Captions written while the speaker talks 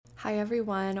Hi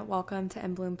everyone, welcome to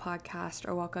In Bloom Podcast,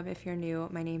 or welcome if you're new.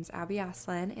 My name's Abby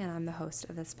Aslin and I'm the host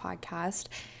of this podcast.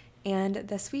 And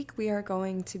this week we are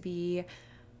going to be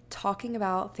talking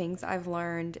about things I've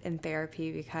learned in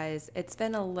therapy because it's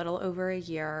been a little over a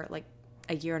year, like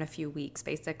a year and a few weeks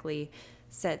basically,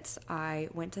 since I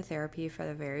went to therapy for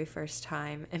the very first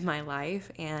time in my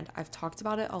life. And I've talked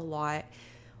about it a lot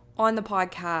on the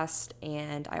podcast,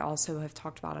 and I also have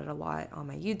talked about it a lot on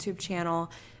my YouTube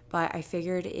channel. But I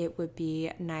figured it would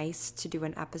be nice to do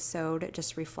an episode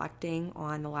just reflecting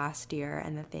on the last year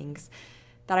and the things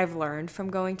that I've learned from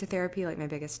going to therapy, like my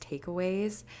biggest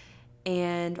takeaways.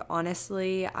 And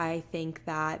honestly, I think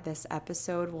that this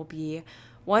episode will be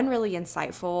one, really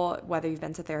insightful, whether you've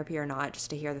been to therapy or not, just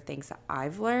to hear the things that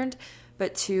I've learned.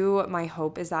 But two, my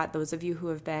hope is that those of you who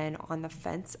have been on the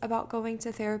fence about going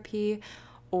to therapy,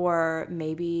 or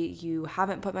maybe you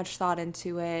haven't put much thought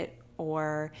into it,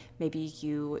 or maybe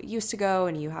you used to go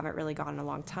and you haven't really gone in a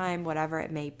long time, whatever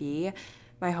it may be,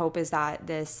 my hope is that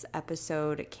this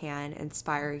episode can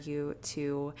inspire you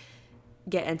to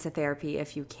get into therapy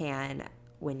if you can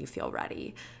when you feel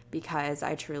ready, because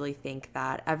I truly think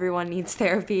that everyone needs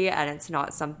therapy and it's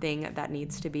not something that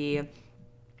needs to be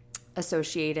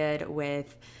associated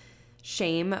with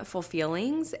shameful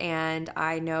feelings. And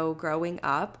I know growing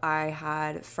up, I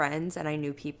had friends and I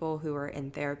knew people who were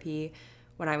in therapy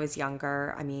when I was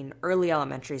younger, early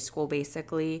elementary school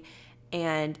basically,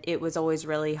 and it was always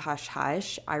really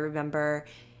hush-hush. I remember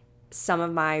some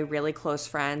of my really close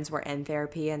friends were in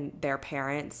therapy and their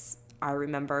parents, I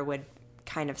remember, would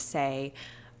kind of say,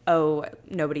 oh,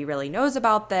 nobody really knows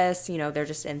about this, they're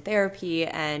just in therapy,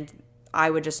 and I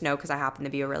would just know because I happen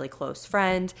to be a really close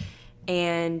friend.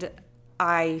 And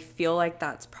I feel like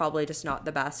that's probably just not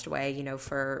the best way,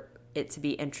 for it to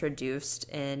be introduced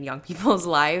in young people's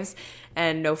lives,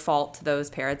 and no fault to those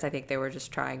parents. I think they were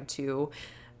just trying to,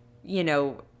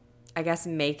 I guess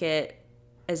make it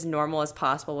as normal as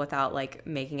possible without like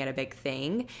making it a big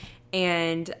thing.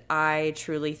 And I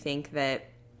truly think that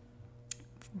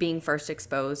being first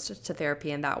exposed to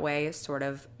therapy in that way sort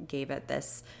of gave it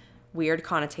this weird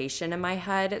connotation in my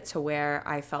head to where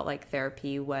I felt like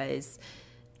therapy was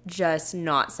just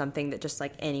not something that just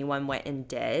like anyone went and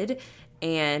did.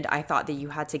 And I thought that you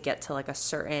had to get to like a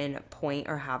certain point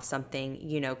or have something,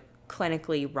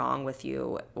 clinically wrong with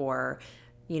you, or,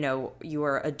 you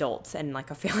were adults and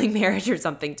like a failing marriage or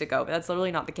something to go. But that's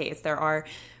literally not the case. There are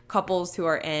couples who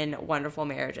are in wonderful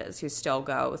marriages who still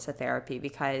go to therapy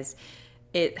because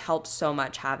it helps so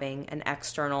much having an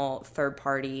external third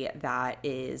party that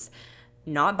is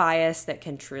not biased, that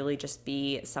can truly just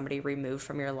be somebody removed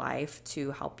from your life to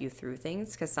help you through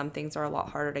things, because some things are a lot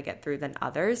harder to get through than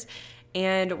others.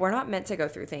 And we're not meant to go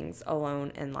through things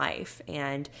alone in life.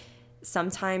 And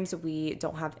sometimes we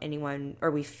don't have anyone, or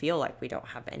we feel like we don't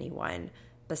have anyone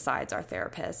besides our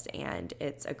therapist. And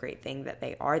it's a great thing that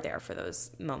they are there for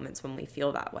those moments when we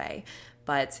feel that way.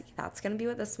 But that's going to be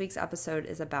what this week's episode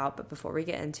is about. But before we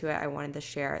get into it, I wanted to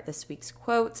share this week's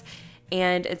quote.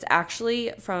 And it's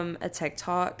actually from a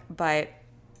TikTok, but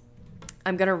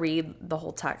I'm going to read the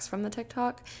whole text from the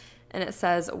TikTok. And it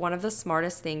says, "One of the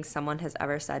smartest things someone has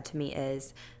ever said to me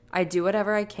is, I do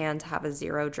whatever I can to have a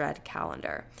zero dread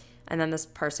calendar." And then this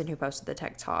person who posted the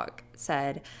TikTok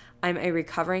said, "I'm a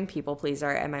recovering people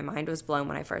pleaser, and my mind was blown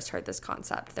when I first heard this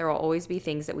concept. There will always be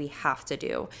things that we have to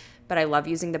do, but I love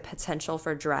using the potential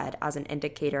for dread as an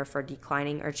indicator for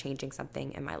declining or changing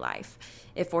something in my life.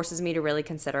 It forces me to really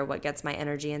consider what gets my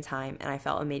energy and time, and I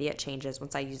felt immediate changes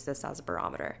once I use this as a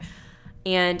barometer."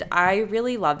 And I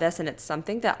really love this, and it's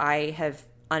something that I have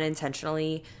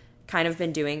unintentionally kind of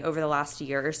been doing over the last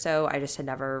year or so. I just had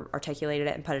never articulated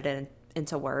it and put it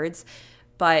into words.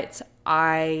 But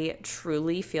I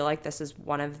truly feel like this is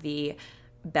one of the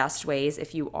best ways,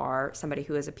 if you are somebody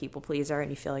who is a people pleaser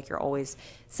and you feel like you're always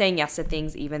saying yes to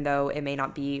things even though it may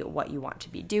not be what you want to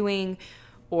be doing,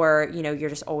 or you're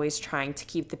just always trying to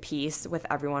keep the peace with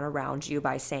everyone around you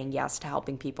by saying yes to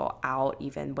helping people out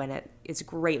even when it is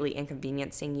greatly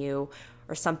inconveniencing you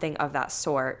or something of that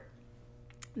sort.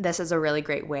 This is a really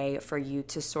great way for you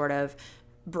to sort of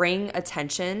bring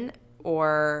attention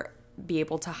or be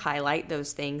able to highlight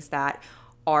those things that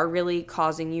are really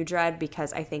causing you dread,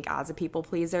 because I think as a people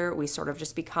pleaser, we sort of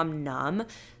just become numb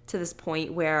to this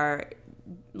point where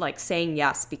like saying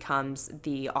yes becomes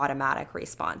the automatic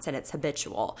response and it's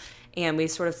habitual. And we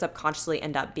sort of subconsciously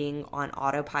end up being on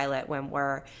autopilot when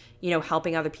we're,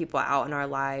 helping other people out in our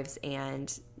lives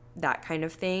and that kind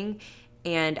of thing.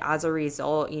 And as a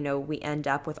result, we end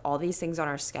up with all these things on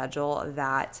our schedule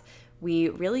that we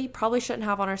really probably shouldn't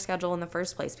have on our schedule in the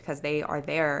first place, because they are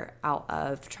there out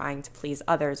of trying to please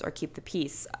others or keep the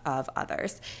peace of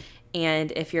others.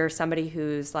 And if you're somebody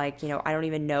who's like, I don't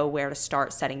even know where to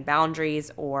start setting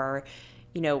boundaries, or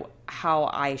how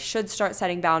I should start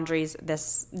setting boundaries,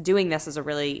 doing this is a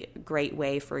really great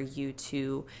way for you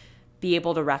to be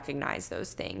able to recognize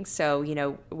those things. So,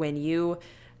 when you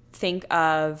think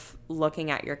of looking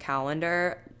at your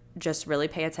calendar, just really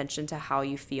pay attention to how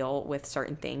you feel with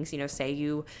certain things. Say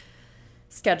you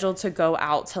scheduled to go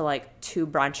out to like 2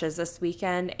 brunches this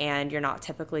weekend, and you're not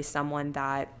typically someone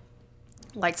that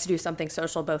likes to do something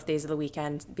social both days of the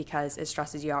weekend because it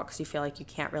stresses you out because you feel like you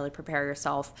can't really prepare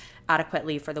yourself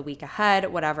adequately for the week ahead,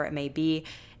 whatever it may be.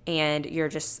 And you're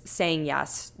just saying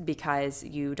yes because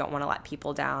you don't want to let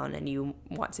people down and you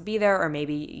want to be there, or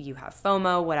maybe you have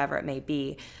FOMO, whatever it may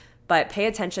be. But pay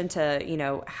attention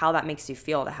to, how that makes you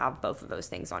feel to have both of those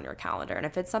things on your calendar. And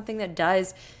if it's something that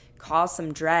does cause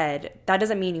some dread, that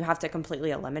doesn't mean you have to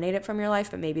completely eliminate it from your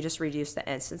life, but maybe just reduce the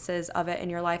instances of it in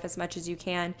your life as much as you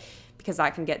can, because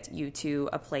that can get you to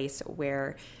a place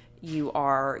where you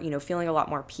are, feeling a lot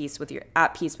more at peace with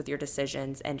your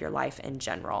decisions and your life in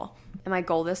general. And my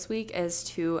goal this week is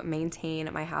to maintain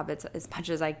my habits as much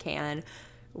as I can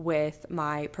with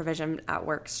my provision at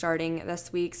work starting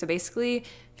this week. So basically,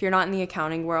 if you're not in the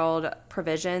accounting world,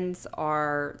 provisions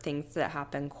are things that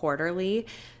happen quarterly.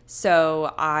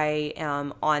 So I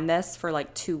am on this for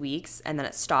like 2 weeks, and then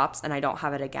it stops, and I don't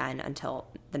have it again until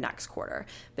the next quarter.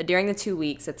 But during the 2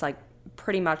 weeks, it's like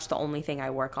pretty much the only thing I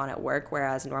work on at work,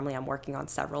 whereas normally I'm working on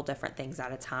several different things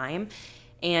at a time.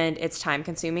 And it's time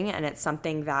consuming, and it's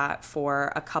something that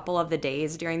for a couple of the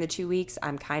days during the 2 weeks,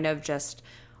 I'm kind of just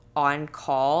on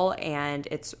call, and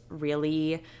it's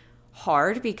really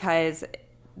hard because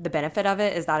the benefit of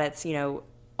it is that it's,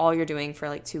 all you're doing for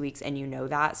like 2 weeks, and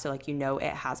that. So like,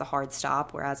 it has a hard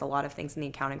stop, whereas a lot of things in the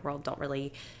accounting world don't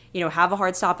really, have a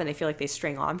hard stop, and they feel like they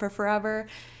string on for forever.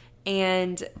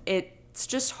 And it's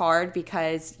just hard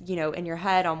because, in your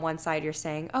head on one side, you're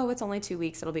saying, oh, it's only 2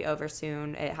 weeks. It'll be over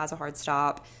soon. It has a hard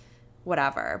stop,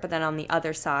 whatever. But then on the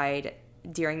other side,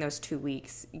 during those 2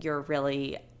 weeks, you're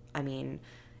really,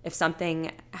 if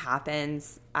something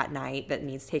happens at night that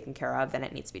needs taken care of, then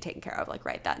it needs to be taken care of like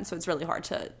right then. So it's really hard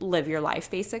to live your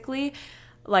life basically.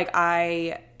 Like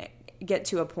I get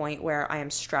to a point where I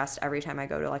am stressed every time I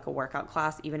go to like a workout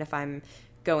class. Even if I'm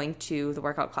going to the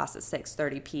workout class at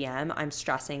 6:30 p.m., I'm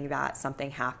stressing that something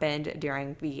happened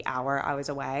during the hour I was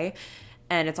away.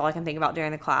 And it's all I can think about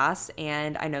during the class.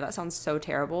 And I know that sounds so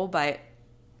terrible, but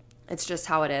it's just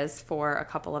how it is for a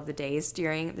couple of the days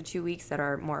during the 2 weeks that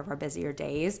are more of our busier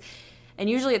days. And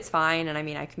usually it's fine. And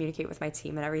I communicate with my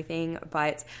team and everything,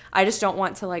 but I just don't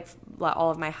want to like let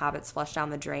all of my habits flush down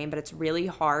the drain. But it's really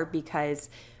hard because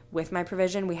with my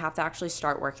provision, we have to actually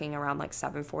start working around like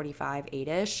 7:45,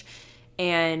 8-ish.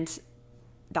 And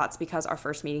that's because our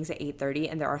first meeting's at 8:30,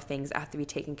 and there are things that have to be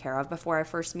taken care of before our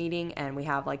first meeting. And we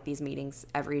have like these meetings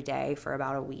every day for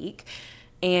about a week.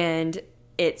 And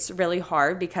it's really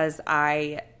hard because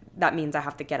that means I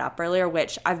have to get up earlier,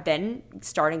 which I've been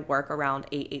starting work around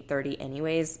 8:30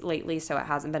 anyways lately. So it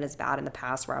hasn't been as bad in the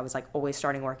past where I was like always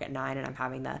starting work at 9 and I'm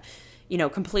having to,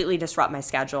 completely disrupt my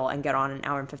schedule and get on an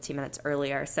hour and 15 minutes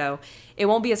earlier. So it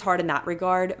won't be as hard in that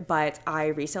regard, but I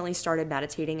recently started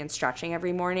meditating and stretching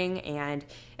every morning, and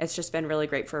it's just been really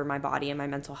great for my body and my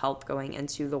mental health going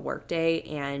into the workday.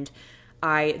 And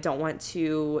I don't want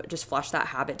to just flush that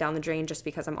habit down the drain just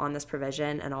because I'm on this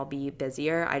provision and I'll be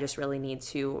busier. I just really need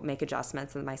to make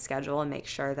adjustments in my schedule and make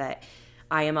sure that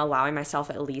I am allowing myself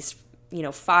at least,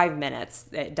 5 minutes.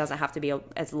 It doesn't have to be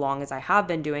as long as I have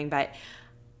been doing, but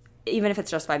even if it's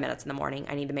just 5 minutes in the morning,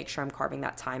 I need to make sure I'm carving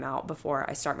that time out before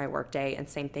I start my workday. And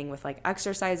same thing with like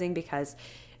exercising, because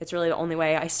it's really the only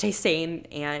way I stay sane,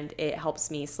 and it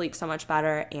helps me sleep so much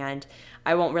better. And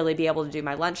I won't really be able to do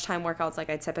my lunchtime workouts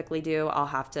like I typically do. I'll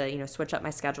have to, switch up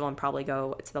my schedule and probably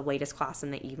go to the latest class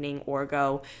in the evening, or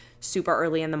go super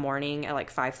early in the morning at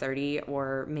like 5:30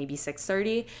 or maybe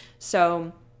 6:30.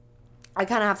 So I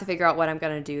kind of have to figure out what I'm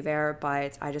going to do there,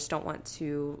 but I just don't want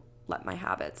to let my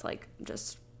habits like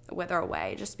just wither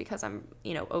away just because I'm,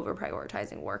 over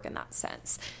prioritizing work in that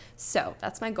sense. So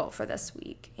that's my goal for this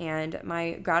week. And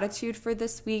my gratitude for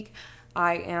this week,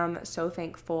 I am so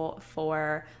thankful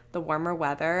for the warmer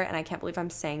weather. And I can't believe I'm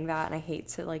saying that. And I hate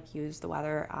to like use the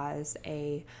weather as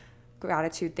a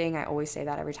gratitude thing. I always say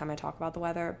that every time I talk about the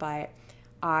weather, but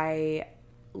I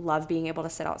love being able to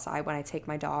sit outside when I take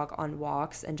my dog on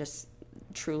walks and just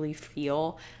truly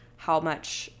feel how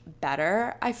much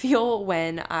better I feel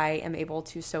when I am able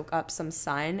to soak up some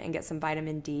sun and get some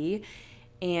vitamin D.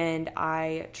 And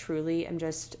I truly am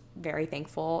just very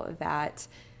thankful that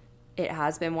it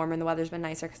has been warmer and the weather's been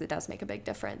nicer, because it does make a big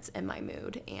difference in my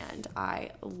mood. And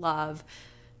I love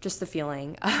just the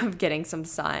feeling of getting some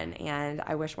sun. And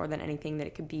I wish more than anything that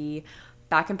it could be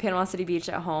back in Panama City Beach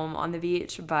at home on the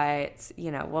beach, but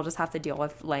we'll just have to deal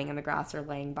with laying in the grass or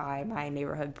laying by my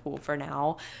neighborhood pool for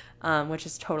now, which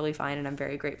is totally fine. And I'm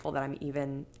very grateful that I'm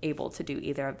even able to do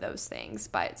either of those things.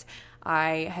 But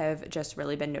I have just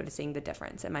really been noticing the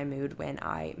difference in my mood when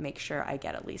I make sure I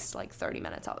get at least like 30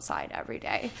 minutes outside every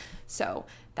day. So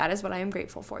that is what I am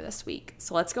grateful for this week.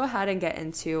 So let's go ahead and get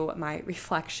into my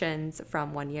reflections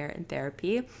from 1 year in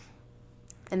therapy.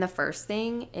 And the first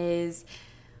thing is,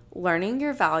 learning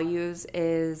your values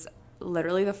is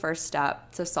literally the first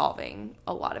step to solving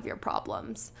a lot of your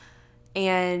problems.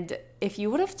 And if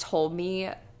you would have told me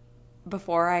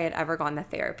before I had ever gone to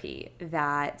therapy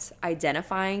that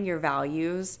identifying your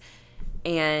values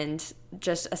and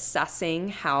just assessing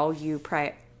how you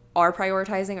are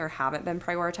prioritizing or haven't been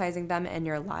prioritizing them in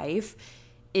your life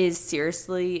is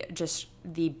seriously just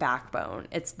the backbone.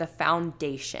 It's the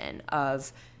foundation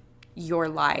of your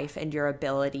life and your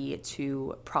ability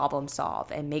to problem solve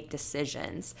and make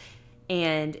decisions.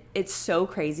 And it's so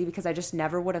crazy because I just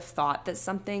never would have thought that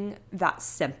something that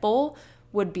simple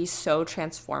would be so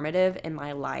transformative in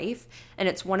my life. And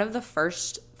it's one of the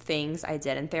first things I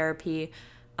did in therapy.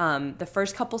 The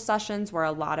first couple sessions were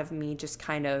a lot of me just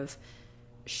kind of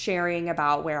sharing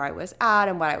about where I was at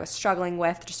and what I was struggling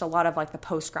with, just a lot of like the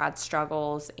post-grad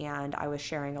struggles. And I was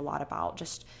sharing a lot about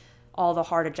just all the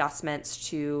hard adjustments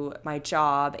to my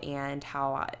job and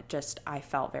how I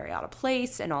felt very out of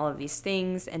place and all of these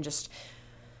things, and just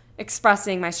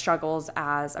expressing my struggles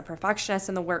as a perfectionist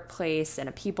in the workplace and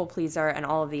a people pleaser and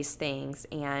all of these things.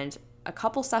 And a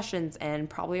couple sessions in,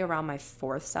 probably around my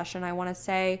fourth session, I want to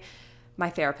say, my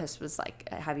therapist was like,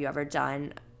 have you ever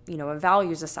done, a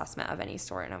values assessment of any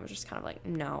sort? And I was just kind of like,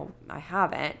 no, I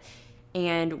haven't.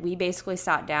 And we basically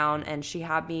sat down and she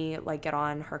had me like get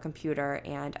on her computer,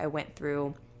 and I went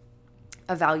through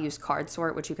a values card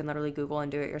sort, which you can literally Google and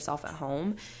do it yourself at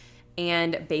home.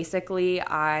 And basically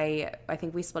I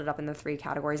think we split it up into 3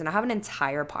 categories, and I have an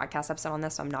entire podcast episode on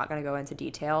this, so I'm not going to go into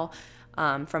detail,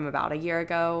 from about a year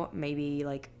ago, maybe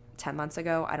like 10 months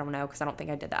ago. I don't know, because I don't think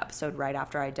I did the episode right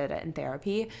after I did it in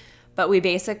therapy. But we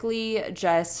basically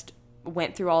just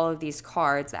went through all of these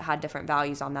cards that had different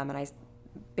values on them, and I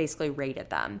basically rated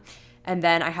them. And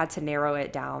then I had to narrow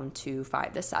it down to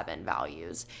 5 to 7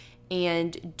 values.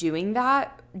 And doing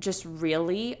that just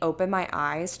really opened my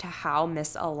eyes to how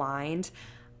misaligned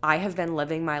I have been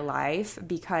living my life,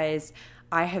 because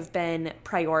I have been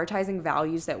prioritizing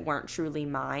values that weren't truly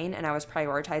mine, and I was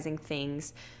prioritizing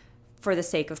things for the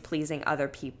sake of pleasing other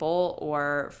people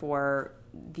or for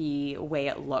the way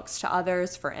it looks to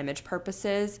others for image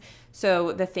purposes.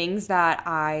 So the things that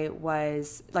I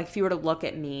was like, if you were to look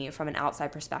at me from an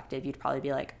outside perspective, you'd probably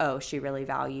be like, oh, she really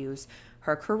values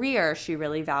her career. She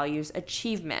really values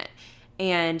achievement.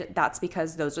 And that's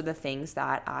because those are the things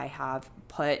that I have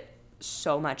put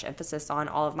so much emphasis on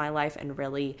all of my life. And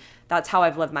really, that's how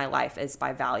I've lived my life, is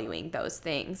by valuing those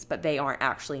things, but they aren't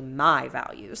actually my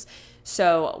values.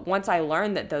 So once I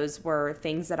learned that those were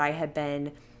things that I had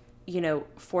been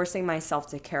forcing myself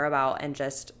to care about, and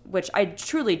just, which I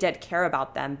truly did care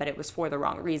about them, but it was for the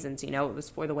wrong reasons, it was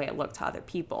for the way it looked to other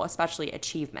people, especially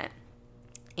achievement.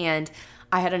 And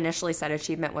I had initially said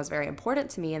achievement was very important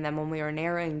to me. And then when we were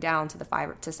narrowing down to the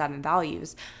 5 to 7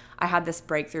 values, I had this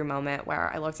breakthrough moment where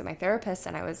I looked at my therapist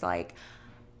and I was like,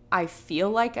 I feel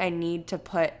like I need to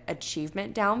put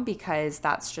achievement down, because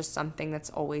that's just something that's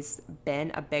always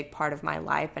been a big part of my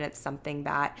life. And it's something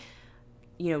that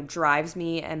drives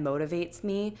me and motivates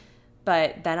me.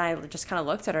 But then I just kind of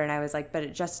looked at her and I was like, but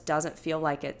it just doesn't feel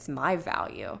like it's my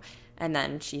value. And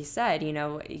then she said,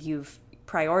 you've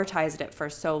prioritized it for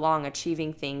so long,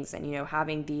 achieving things and,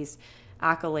 having these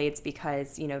accolades,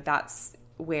 because, that's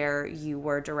where you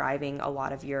were deriving a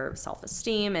lot of your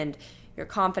self-esteem and your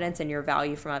confidence and your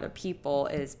value from other people,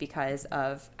 is because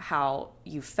of how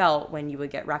you felt when you would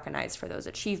get recognized for those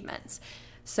achievements.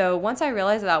 So once I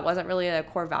realized that wasn't really a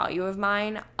core value of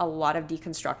mine, a lot of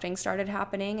deconstructing started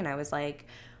happening. And I was like,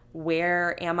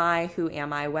 where am I? Who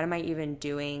am I? What am I even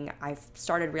doing? I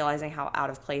started realizing how out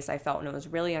of place I felt, and it was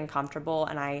really uncomfortable.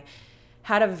 And I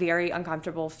had a very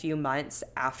uncomfortable few months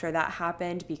after that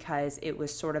happened, because it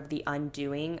was sort of the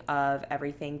undoing of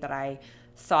everything that I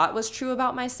thought was true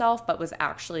about myself, but was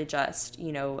actually just,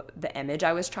 the image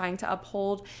I was trying to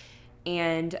uphold.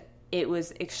 And it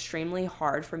was extremely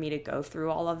hard for me to go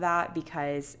through all of that,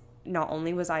 because not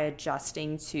only was I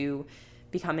adjusting to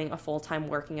becoming a full-time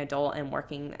working adult and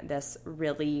working this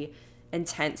really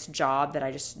intense job that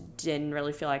I just didn't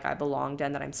really feel like I belonged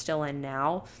in, that I'm still in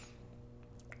now.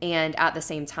 And at the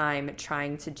same time,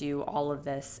 trying to do all of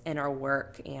this inner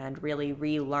work and really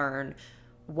relearn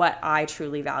what I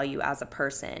truly value as a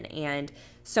person. And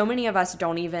so many of us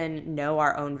don't even know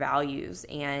our own values,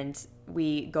 and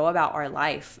we go about our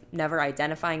life never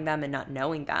identifying them and not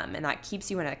knowing them. And that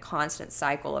keeps you in a constant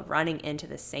cycle of running into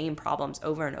the same problems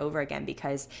over and over again,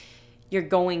 because you're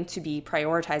going to be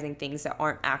prioritizing things that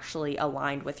aren't actually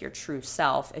aligned with your true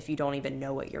self if you don't even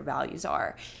know what your values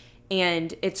are.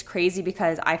 And it's crazy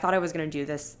because I thought I was going to do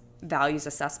this values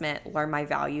assessment, learn my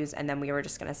values, and then we were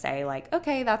just going to say like,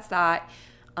 okay, that's that.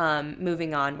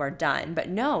 Moving on, we're done. But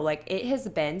no, like it has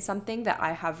been something that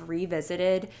I have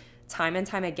revisited time and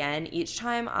time again. Each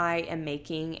time I am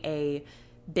making a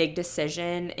big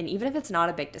decision, and even if it's not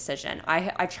a big decision,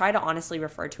 I try to honestly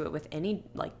refer to it with any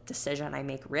like decision I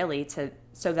make, really,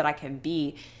 so that I can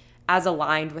be as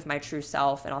aligned with my true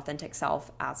self and authentic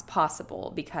self as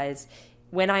possible. Because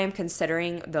when I am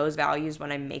considering those values,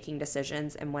 when I'm making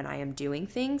decisions and when I am doing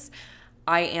things,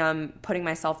 I am putting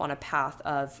myself on a path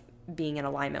of being in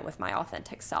alignment with my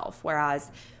authentic self.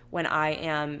 Whereas when I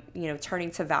am,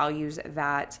 turning to values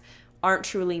that aren't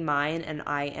truly mine and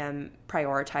I am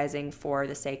prioritizing for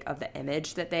the sake of the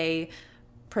image that they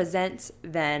present,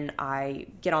 then I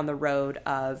get on the road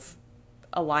of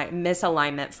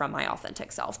misalignment from my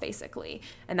authentic self, basically.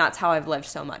 And that's how I've lived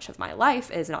so much of my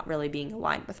life, is not really being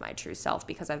aligned with my true self,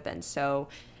 because I've been so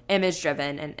image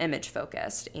driven and image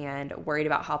focused and worried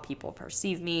about how people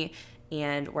perceive me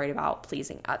and worried about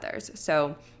pleasing others.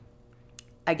 So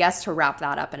I guess to wrap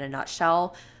that up in a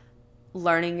nutshell,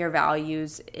 learning your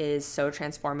values is so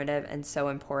transformative and so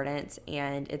important,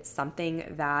 and it's something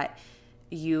that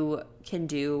you can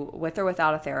do with or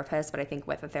without a therapist. But I think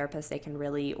with a therapist, they can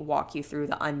really walk you through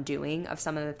the undoing of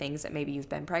some of the things that maybe you've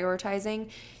been prioritizing,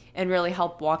 and really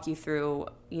help walk you through,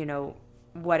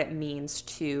 what it means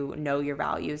to know your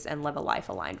values and live a life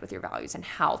aligned with your values, and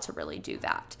how to really do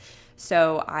that.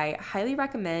 So I highly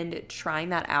recommend trying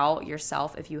that out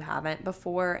yourself if you haven't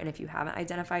before, and if you haven't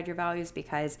identified your values,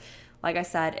 because like I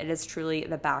said, it is truly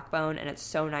the backbone, and it's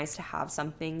so nice to have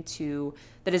something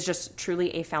that is just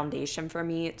truly a foundation for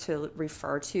me to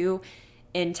refer to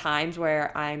in times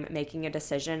where I'm making a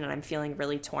decision and I'm feeling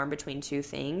really torn between two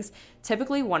things.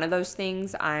 Typically, one of those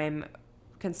things I'm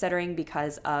considering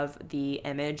because of the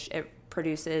image it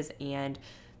produces and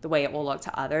the way it will look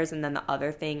to others, and then the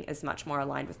other thing is much more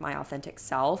aligned with my authentic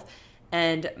self.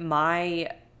 And my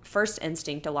first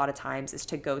instinct a lot of times is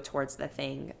to go towards the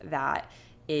thing that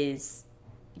is,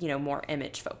 more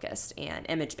image focused and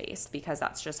image based, because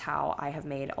that's just how I have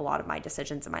made a lot of my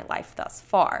decisions in my life thus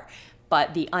far.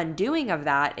 But the undoing of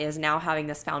that is now having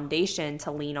this foundation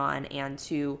to lean on and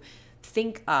to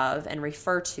think of and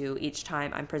refer to each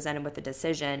time I'm presented with a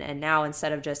decision. And now,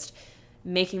 instead of just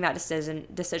making that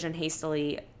decision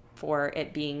hastily for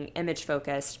it being image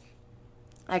focused,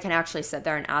 I can actually sit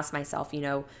there and ask myself,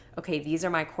 okay, these are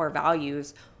my core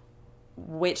values.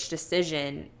 Which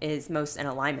decision is most in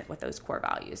alignment with those core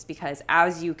values? Because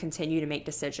as you continue to make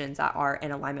decisions that are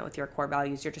in alignment with your core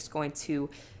values, you're just going to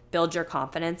build your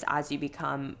confidence as you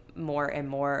become more and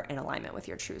more in alignment with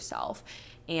your true self.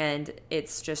 And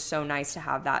it's just so nice to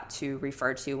have that to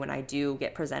refer to when I do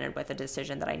get presented with a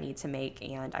decision that I need to make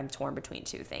and I'm torn between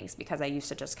two things, because I used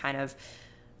to just kind of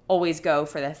always go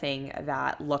for the thing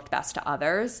that looked best to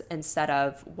others instead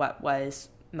of what was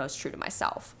most true to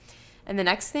myself. And the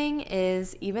next thing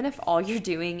is, even if all you're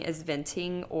doing is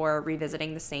venting or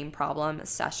revisiting the same problem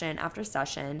session after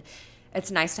session, it's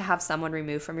nice to have someone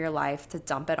removed from your life to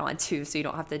dump it onto, so you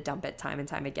don't have to dump it time and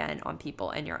time again on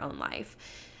people in your own life.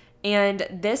 And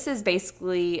this is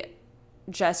basically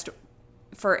just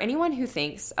for anyone who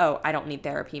thinks, oh, I don't need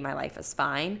therapy, my life is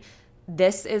fine.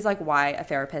 This is like why a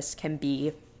therapist can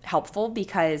be helpful,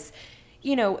 because,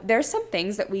 there's some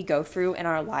things that we go through in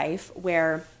our life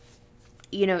where,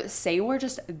 say we're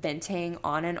just venting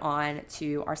on and on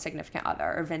to our significant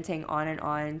other, or venting on and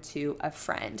on to a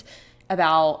friend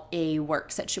about a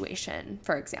work situation,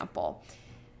 for example.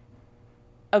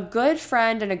 A good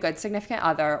friend and a good significant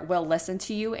other will listen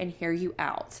to you and hear you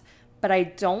out. But I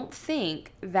don't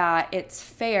think that it's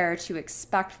fair to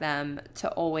expect them to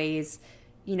always,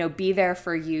 be there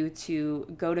for you to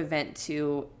go to vent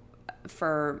to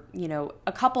for,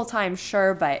 a couple times,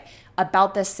 sure, but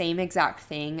about the same exact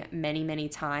thing many, many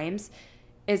times.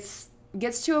 It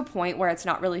gets to a point where it's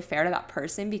not really fair to that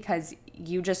person, because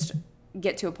you just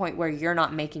get to a point where you're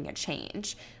not making a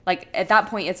change. Like at that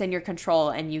point, it's in your control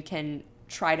and you can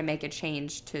try to make a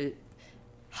change to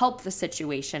help the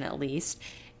situation at least.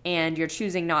 and you're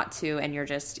choosing not to, and you're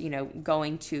just,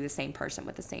 going to the same person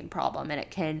with the same problem. And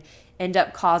it can end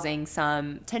up causing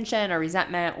some tension or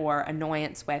resentment or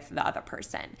annoyance with the other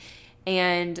person.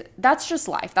 And that's just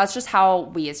life. That's just how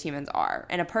we as humans are.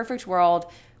 In a perfect world,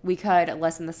 we could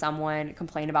listen to someone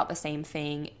complain about the same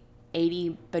thing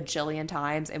 80 bajillion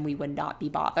times and we would not be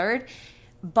bothered.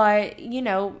 But,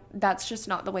 that's just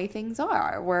not the way things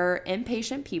are. We're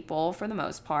impatient people for the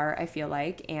most part, I feel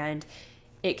like, and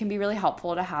it can be really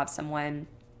helpful to have someone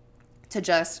to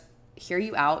just hear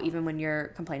you out even when you're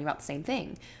complaining about the same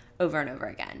thing over and over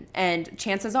again. And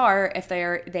chances are, if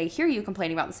they hear you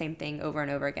complaining about the same thing over and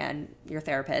over again, your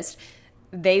therapist,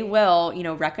 they will,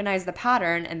 recognize the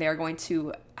pattern, and they're going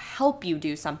to help you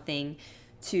do something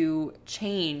to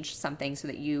change something so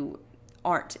that you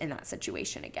aren't in that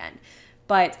situation again.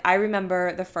 But I remember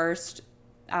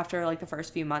after the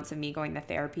first few months of me going to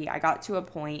therapy, I got to a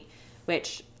point,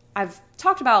 which I've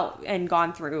talked about and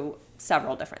gone through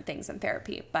several different things in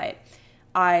therapy, but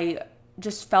I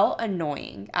just felt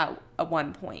annoying at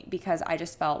one point because I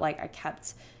just felt like I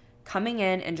kept coming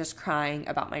in and just crying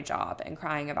about my job and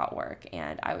crying about work.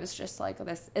 And I was just like,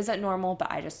 this isn't normal,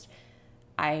 but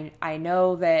I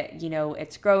know that,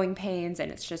 it's growing pains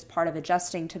and it's just part of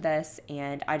adjusting to this.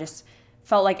 And I just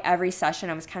felt like every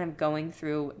session I was kind of going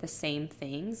through the same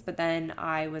things. But then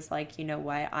I was like, you know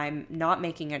what, I'm not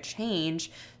making a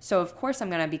change. So of course I'm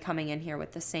going to be coming in here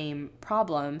with the same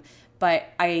problem. But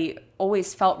I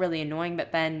always felt really annoying.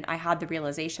 But then I had the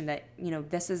realization that,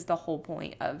 this is the whole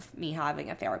point of me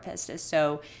having a therapist, is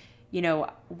so,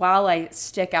 while I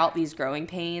stick out these growing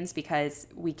pains, because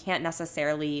we can't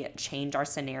necessarily change our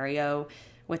scenario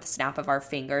with the snap of our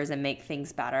fingers and make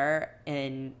things better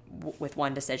with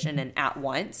one decision and at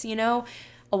once, a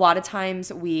lot of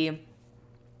times we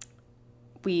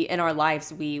in our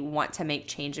lives, we want to make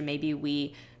change, and maybe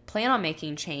we plan on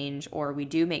making change, or we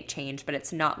do make change, but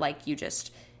it's not like you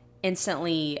just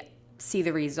instantly see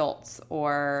the results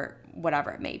or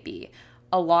whatever it may be.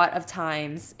 A lot of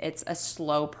times it's a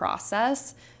slow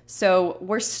process. So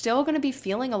we're still going to be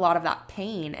feeling a lot of that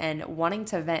pain and wanting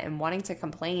to vent and wanting to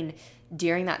complain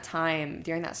during that time,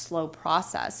 during that slow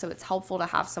process. So it's helpful to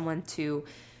have someone to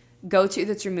go to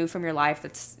that's removed from your life,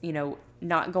 that's,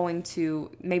 not going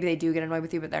to, maybe they do get annoyed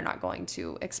with you, but they're not going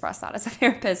to express that as a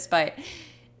therapist. But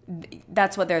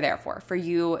that's what they're there for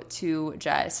you to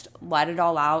just let it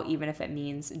all out, even if it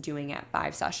means doing it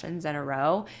 5 sessions in a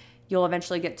row. You'll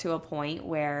eventually get to a point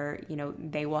where,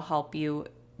 they will help you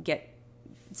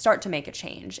start to make a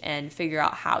change and figure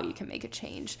out how you can make a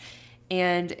change.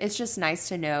 And it's just nice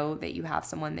to know that you have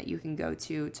someone that you can go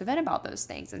to vent about those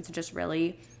things and to just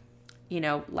really,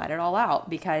 let it all out.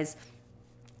 Because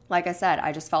like I said,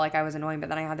 I just felt like I was annoying, but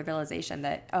then I had the realization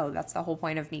that, that's the whole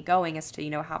point of me going, is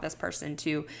to, have this person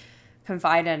to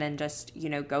confide in and just,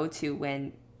 go to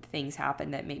when things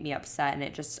happen that make me upset. And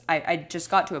I just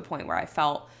got to a point where I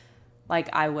felt like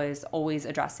I was always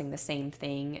addressing the same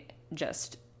thing,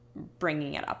 just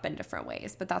bringing it up in different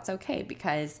ways. But that's okay,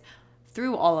 because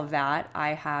through all of that, I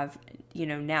have,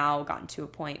 now gotten to a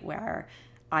point where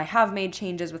I have made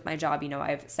changes with my job.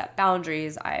 I've set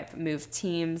boundaries, I've moved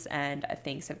teams, and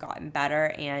things have gotten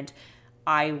better. And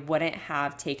I wouldn't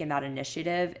have taken that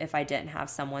initiative if I didn't have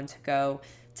someone to go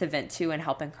to vent to and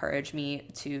help encourage me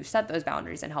to set those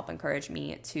boundaries and help encourage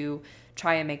me to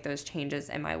try and make those changes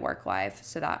in my work life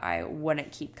so that I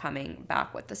wouldn't keep coming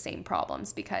back with the same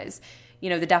problems. Because,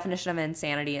 the definition of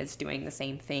insanity is doing the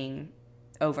same thing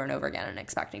over and over again and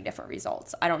expecting different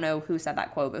results. I don't know who said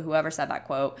that quote, but whoever said that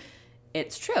quote,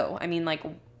 it's true. I mean, like,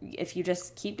 if you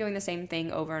just keep doing the same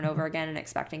thing over and over again and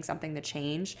expecting something to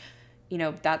change,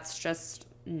 that's just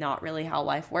not really how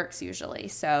life works usually.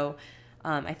 So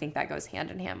I think that goes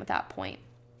hand in hand with that point.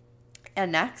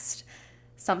 And next,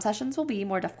 some sessions will be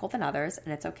more difficult than others,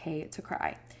 and it's okay to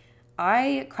cry.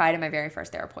 I cried in my very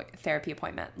first therapy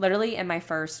appointment, literally in my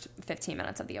first 15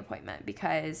 minutes of the appointment,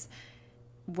 because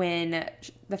when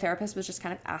the therapist was just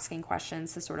kind of asking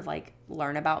questions to sort of like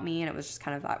learn about me, and it was just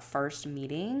kind of that first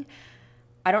meeting,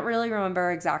 I don't really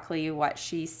remember exactly what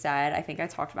she said. I think I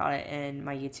talked about it in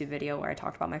my YouTube video where I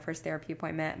talked about my first therapy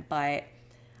appointment, but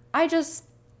I just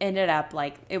ended up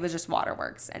like, it was just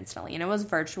waterworks instantly, and it was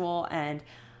virtual. And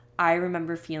I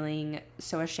remember feeling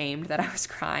so ashamed that I was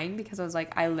crying, because I was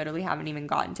like, I literally haven't even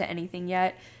gotten to anything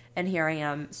yet, and here I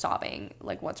am sobbing,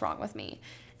 like, what's wrong with me?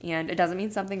 And it doesn't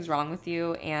mean something's wrong with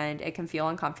you, and it can feel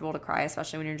uncomfortable to cry,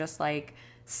 especially when you're just like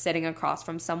sitting across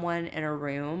from someone in a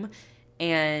room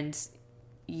and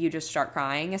you just start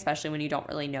crying, especially when you don't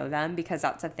really know them, because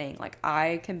that's a thing. Like,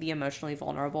 I can be emotionally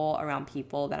vulnerable around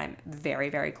people that I'm very,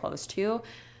 very close to,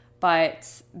 but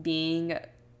being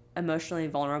emotionally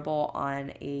vulnerable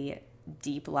on a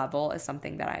deep level is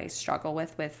something that I struggle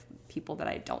with people that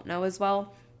I don't know as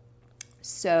well.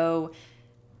 So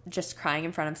just crying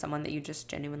in front of someone that you just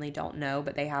genuinely don't know,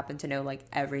 but they happen to know like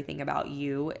everything about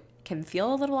you, can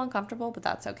feel a little uncomfortable, but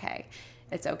that's okay.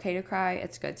 It's okay to cry.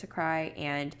 It's good to cry.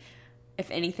 And if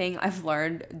anything, I've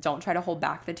learned, don't try to hold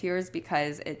back the tears,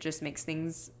 because it just makes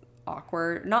things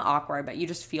awkward. Not awkward, but you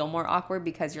just feel more awkward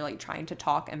because you're like trying to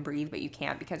talk and breathe, but you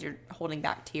can't because you're holding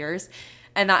back tears.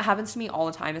 And that happens to me all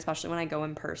the time, especially when I go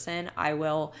in person. I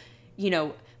will,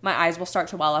 my eyes will start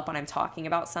to well up when I'm talking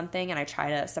about something and I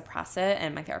try to suppress it.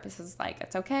 And my therapist is like,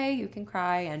 it's okay, you can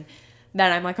cry. And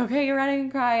then I'm like, okay, you're ready to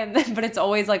cry. And then, but it's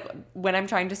always like when I'm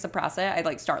trying to suppress it, I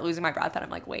like start losing my breath and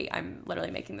I'm like, wait, I'm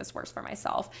literally making this worse for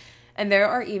myself. And there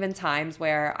are even times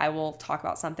where I will talk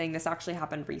about something. This actually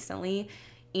happened recently,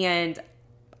 and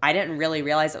I didn't really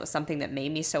realize it was something that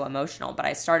made me so emotional, but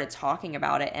I started talking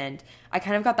about it and I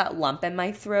kind of got that lump in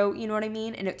my throat, you know what I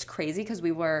mean? And it's crazy because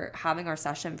we were having our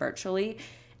session virtually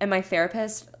and my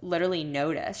therapist literally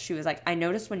noticed. She was like, I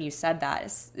noticed when you said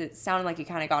that, it sounded like you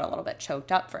kind of got a little bit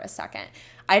choked up for a second.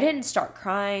 I didn't start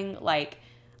crying. Like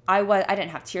I didn't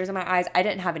have tears in my eyes. I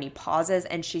didn't have any pauses,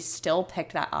 and she still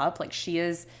picked that up. Like she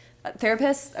is a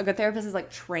good therapist is like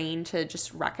trained to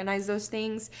just recognize those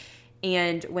things.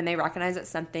 And when they recognize that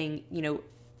something,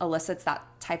 elicits that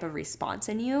type of response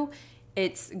in you,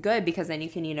 it's good because then you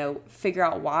can, figure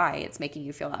out why it's making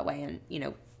you feel that way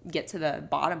and, get to the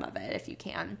bottom of it if you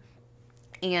can.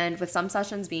 And with some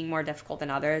sessions being more difficult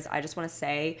than others, I just want to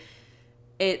say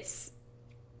it's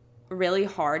really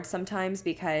hard sometimes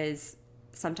because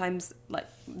sometimes like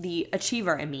the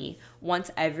achiever in me wants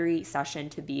every session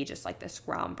to be just like this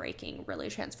groundbreaking, really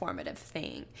transformative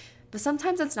thing. But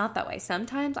sometimes it's not that way.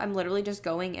 Sometimes I'm literally just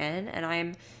going in and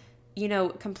I'm,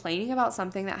 complaining about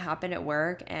something that happened at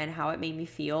work and how it made me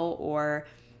feel, or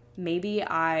maybe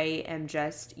I am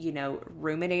just,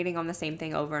 ruminating on the same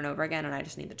thing over and over again and I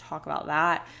just need to talk about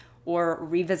that, or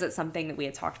revisit something that we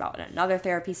had talked about in another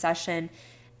therapy session.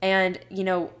 And,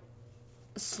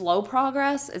 slow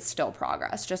progress is still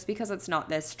progress. Just because it's not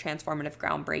this transformative,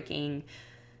 groundbreaking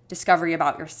discovery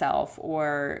about yourself,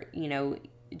 or,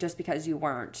 just because you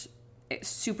weren't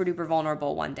super duper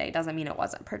vulnerable one day doesn't mean it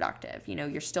wasn't productive.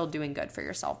 You're still doing good for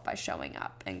yourself by showing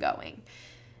up and going.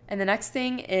 And the next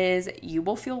thing is you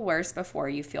will feel worse before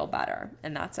you feel better,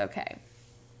 and that's okay.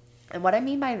 And what I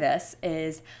mean by this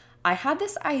is I had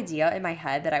this idea in my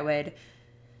head that I would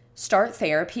start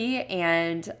therapy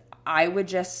and I would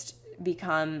just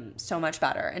become so much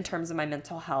better in terms of my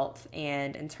mental health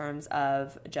and in terms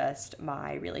of just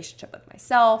my relationship with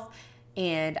myself.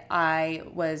 And I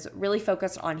was really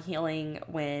focused on healing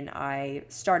when I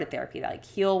started therapy. That like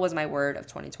heal was my word of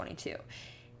 2022.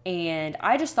 And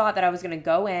I just thought that I was going to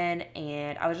go in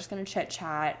and I was just going to chit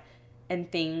chat and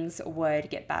things would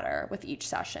get better with each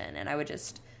session. And I would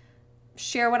just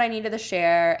share what I needed to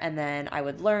share, and then I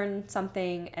would learn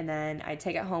something, and then I'd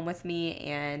take it home with me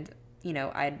and,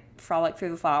 I'd frolic through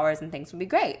the flowers and things would be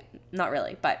great. Not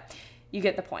really, but you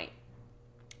get the point.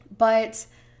 But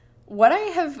what I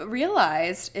have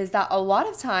realized is that a lot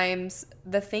of times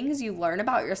the things you learn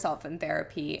about yourself in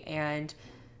therapy, and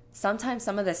sometimes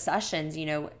some of the sessions,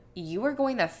 you are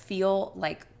going to feel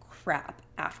like crap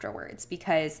afterwards,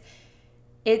 because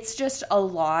it's just a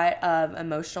lot of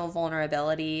emotional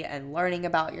vulnerability and learning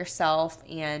about yourself,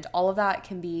 and all of that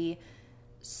can be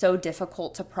so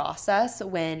difficult to process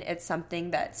when it's something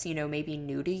that's, maybe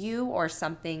new to you, or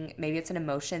something, maybe it's an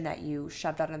emotion that you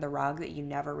shoved under the rug that you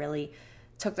never really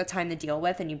took the time to deal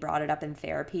with, and you brought it up in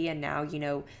therapy, and now,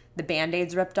 the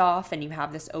Band-Aid's ripped off and you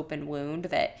have this open wound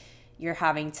that you're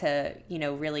having to,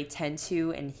 really tend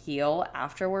to and heal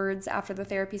afterwards after the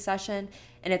therapy session.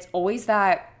 And it's always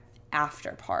that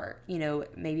after part,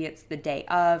 maybe it's the day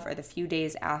of or the few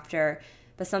days after,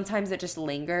 but sometimes it just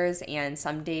lingers, and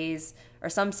some days or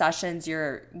some sessions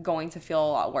you're going to feel a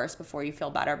lot worse before you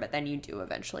feel better, but then you do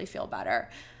eventually feel better.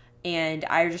 And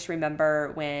I just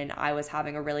remember when I was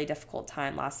having a really difficult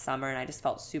time last summer and I just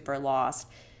felt super lost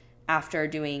after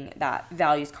doing that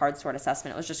values card sort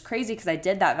assessment. It was just crazy because I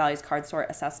did that values card sort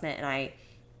assessment and I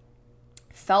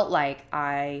felt like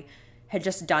I had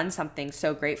just done something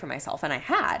so great for myself, and I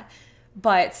had.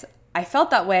 But I felt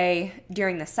that way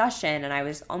during the session, and I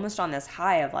was almost on this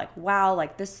high of like, wow,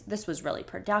 like this was really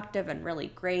productive and really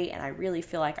great, and I really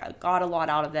feel like I got a lot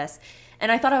out of this.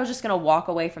 And I thought I was just going to walk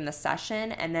away from the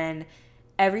session, and then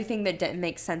everything that didn't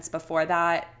make sense before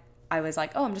that, I was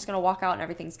like, oh, I'm just going to walk out and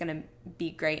everything's going to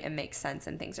be great and make sense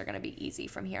and things are going to be easy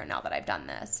from here now that I've done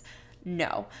this.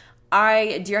 No.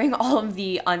 During all of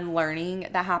the unlearning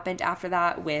that happened after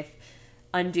that with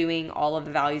undoing all of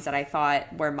the values that I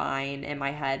thought were mine in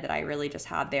my head that I really just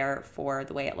had there for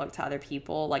the way it looked to other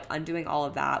people. Like, undoing all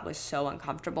of that was so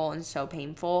uncomfortable and so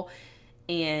painful,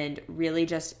 and really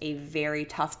just a very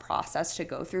tough process to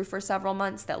go through for several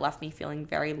months that left me feeling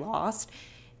very lost.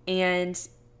 And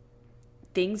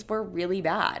things were really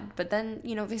bad, but then,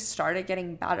 they started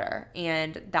getting better.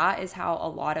 And that is how a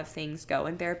lot of things go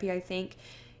in therapy, I think.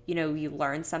 You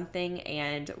learn something,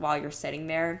 and while you're sitting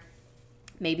there,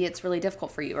 maybe it's really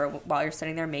difficult for you, or while you're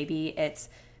sitting there, maybe it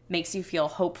makes you feel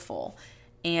hopeful.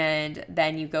 And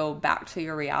then you go back to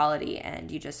your reality and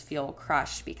you just feel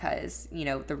crushed because,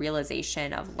 the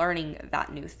realization of learning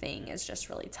that new thing is just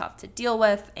really tough to deal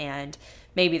with. And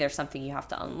maybe there's something you have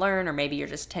to unlearn, or maybe you're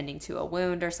just tending to a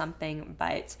wound or something.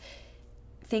 But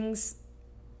things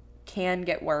can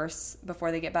get worse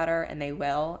before they get better, and they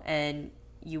will. And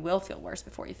you will feel worse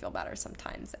before you feel better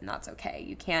sometimes, and that's okay.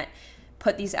 You can't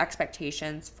put these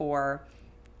expectations for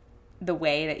the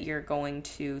way that you're going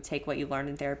to take what you learned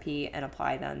in therapy and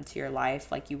apply them to your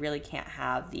life. Like, you really can't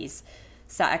have these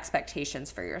set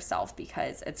expectations for yourself,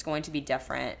 because it's going to be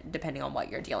different depending on what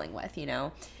you're dealing with,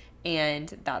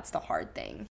 and that's the hard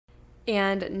thing.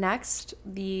 And the next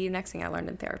thing I learned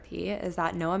in therapy is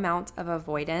that no amount of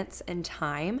avoidance in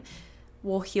time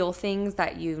will heal things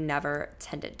that you never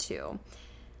tended to.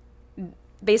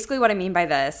 Basically, what I mean by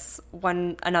this,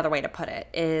 another way to put it,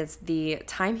 is the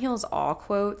time heals all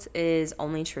quote is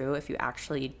only true if you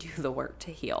actually do the work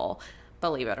to heal.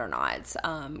 Believe it or not.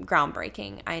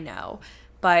 Groundbreaking, I know.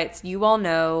 But you all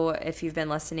know, if you've been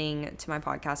listening to my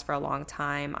podcast for a long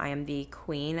time, I am the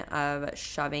queen of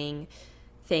shoving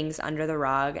things under the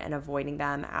rug and avoiding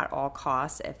them at all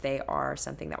costs if they are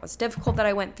something that was difficult that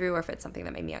I went through, or if it's something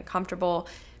that made me uncomfortable.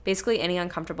 Basically, any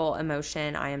uncomfortable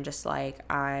emotion, I am just like,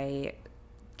 I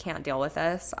can't deal with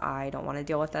this. I don't want to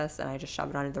deal with this, and I just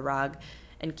shove it under the rug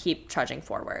and keep trudging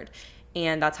forward.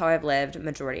 And that's how I've lived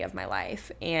majority of my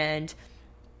life. And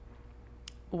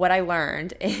what I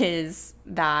learned is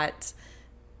that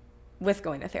with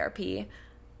going to therapy,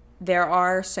 there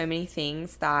are so many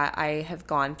things that I have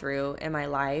gone through in my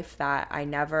life that I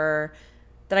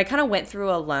kind of went through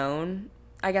alone,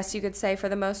 I guess you could say, for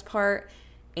the most part.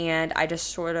 And I just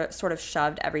sort of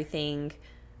shoved everything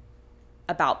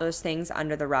about those things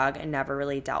under the rug and never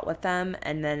really dealt with them.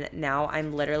 And then now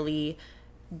I'm literally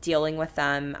dealing with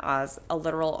them as a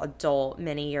literal adult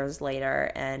many years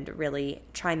later, and really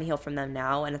trying to heal from them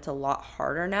now. And it's a lot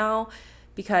harder now,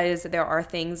 because there are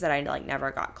things that I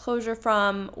never got closure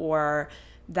from, or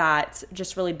that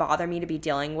just really bother me to be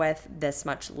dealing with this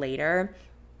much later.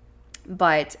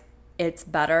 But it's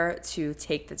better to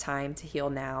take the time to heal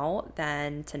now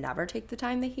than to never take the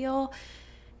time to heal.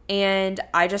 And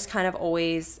I just kind of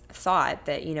always thought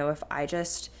that, if I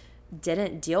just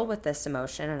didn't deal with this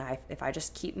emotion, and if I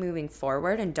just keep moving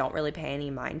forward and don't really pay any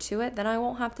mind to it, then I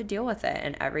won't have to deal with it,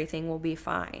 and everything will be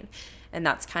fine. And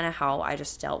that's kind of how I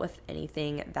just dealt with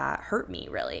anything that hurt me,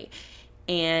 really.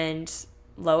 And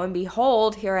lo and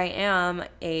behold, here I am,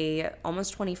 a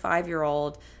almost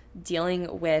 25-year-old,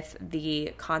 dealing with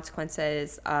the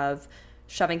consequences of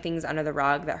shoving things under the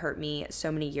rug that hurt me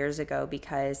so many years ago,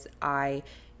 because I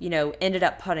ended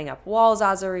up putting up walls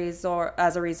as a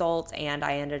result, and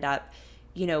I ended up,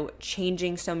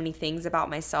 changing so many things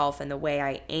about myself and the way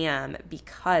I am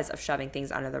because of shoving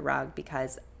things under the rug,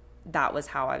 because that was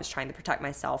how I was trying to protect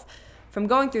myself from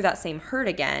going through that same hurt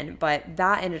again. But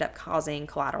that ended up causing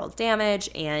collateral damage,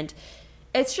 and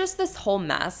it's just this whole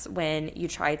mess when you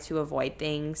try to avoid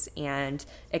things and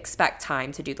expect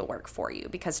time to do the work for you,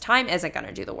 because time isn't going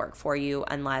to do the work for you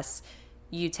unless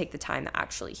you take the time to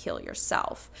actually heal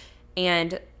yourself.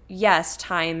 And yes,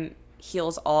 time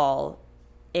heals all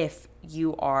if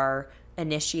you are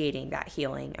initiating that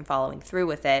healing and following through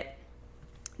with it.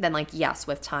 Then, yes,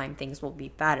 with time, things will be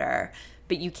better.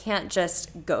 But you can't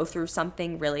just go through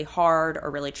something really hard or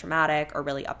really traumatic or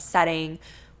really upsetting,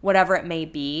 whatever it may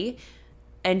be,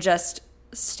 and just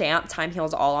stamp time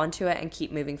heals all onto it and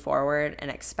keep moving forward and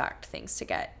expect things to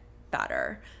get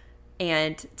better.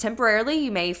 And temporarily,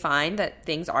 you may find that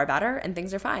things are better and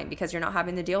things are fine because you're not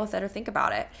having to deal with it or think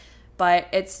about it. But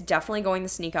it's definitely going to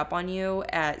sneak up on you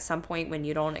at some point when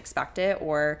you don't expect it,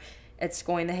 or it's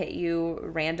going to hit you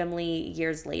randomly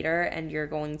years later, and you're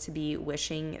going to be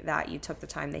wishing that you took the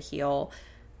time to heal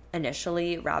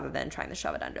initially rather than trying to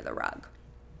shove it under the rug.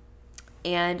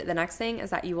 And the next thing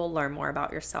is that you will learn more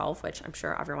about yourself, which I'm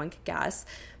sure everyone could guess,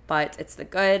 but it's the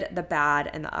good, the bad,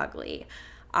 and the ugly.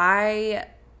 I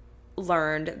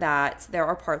learned that there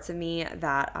are parts of me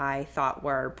that I thought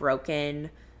were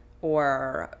broken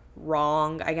or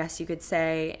wrong, I guess you could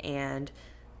say, and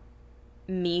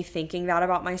me thinking that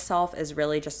about myself is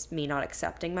really just me not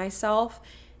accepting myself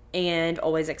and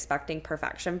always expecting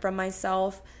perfection from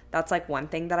myself. That's like one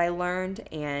thing that I learned,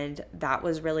 and that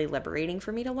was really liberating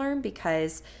for me to learn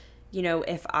because,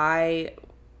 if I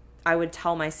would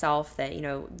tell myself that,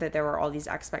 that there were all these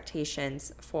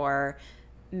expectations for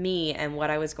me and what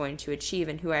I was going to achieve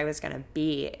and who I was going to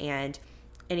be. And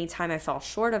anytime I fell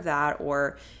short of that,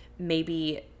 or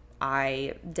maybe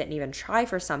I didn't even try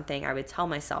for something, I would tell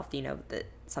myself, that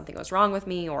something was wrong with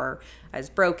me, or I was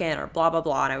broken, or blah, blah,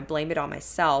 blah. And I would blame it on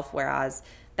myself. Whereas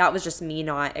that was just me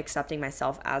not accepting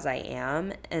myself as I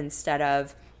am, instead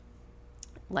of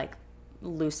like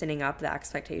loosening up the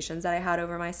expectations that I had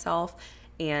over myself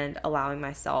and allowing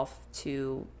myself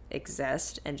to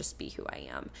exist and just be who I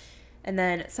am. And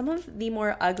then some of the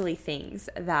more ugly things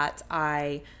that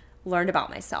I learned about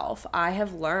myself. I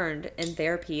have learned in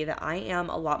therapy that I am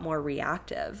a lot more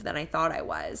reactive than I thought I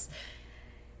was.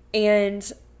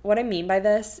 And what I mean by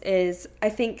this is, I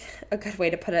think a good way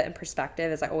to put it in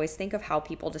perspective is I always think of how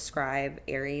people describe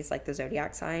Aries, like the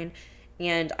zodiac sign.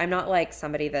 And I'm not like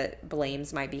somebody that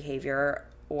blames my behavior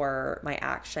or my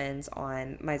actions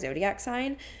on my zodiac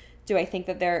sign. Do I think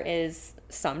that there is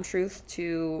some truth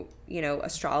to,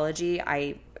 astrology?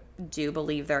 I do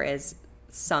believe there is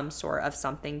some sort of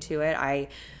something to it. I,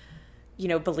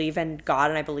 believe in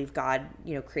God, and I believe God,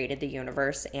 created the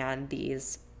universe, and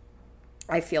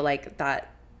I feel like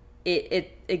that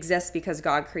it exists because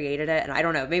God created it. And I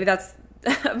don't know, maybe that's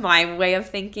my way of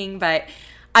thinking, but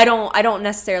I don't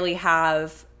necessarily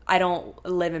I don't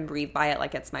live and breathe by it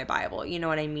like it's my Bible. You know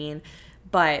what I mean?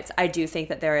 But I do think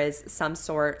that there is some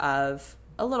sort of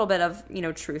a little bit of,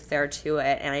 truth there to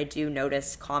it. And I do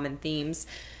notice common themes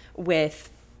with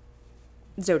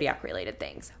zodiac related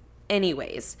things.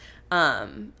 Anyways,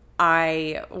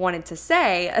 I wanted to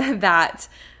say that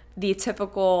the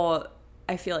typical,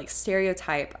 I feel like,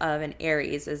 stereotype of an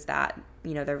Aries is that,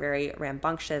 they're very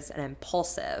rambunctious and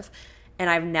impulsive. And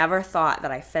I've never thought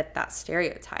that I fit that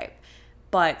stereotype.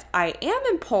 But I am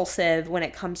impulsive when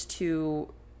it comes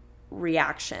to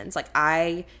reactions. Like,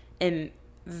 I am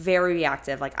very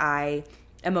reactive, like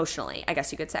emotionally, I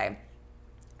guess you could say.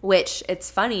 Which, it's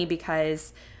funny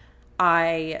because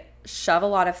I shove a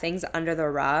lot of things under the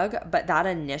rug, but that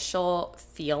initial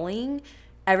feeling,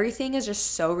 everything is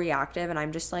just so reactive, and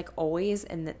I'm just like always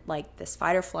in this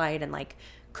fight or flight and like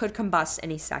could combust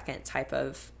any second type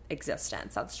of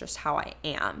existence. That's just how I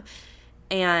am.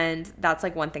 And that's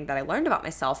like one thing that I learned about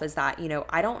myself is that,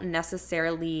 I don't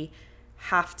necessarily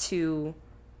have to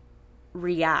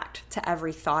react to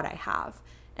every thought I have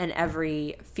and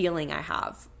every feeling I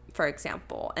have, for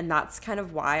example. And that's kind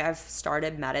of why I've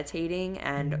started meditating,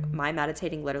 and my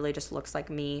meditating literally just looks like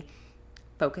me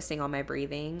focusing on my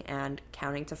breathing and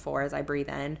counting to 4 as I breathe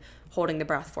in, holding the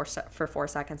breath for 4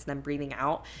 seconds, and then breathing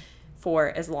out for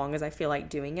as long as I feel like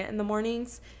doing it in the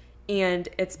mornings. And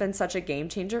it's been such a game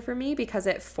changer for me because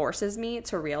it forces me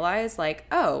to realize like,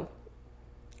 oh,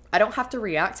 I don't have to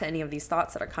react to any of these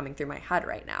thoughts that are coming through my head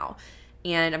right now.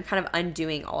 And I'm kind of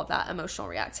undoing all of that emotional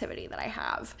reactivity that I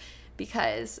have,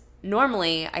 because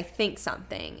normally I think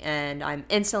something and I'm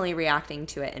instantly reacting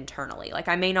to it internally. Like,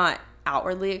 I may not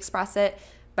outwardly express it,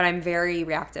 but I'm very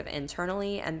reactive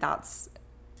internally, and that's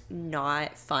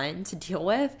not fun to deal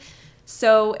with.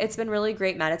 So it's been really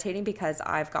great meditating because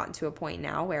I've gotten to a point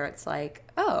now where it's like,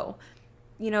 oh,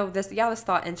 this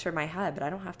thought entered my head, but I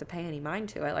don't have to pay any mind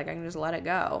to it. Like, I can just let it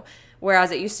go.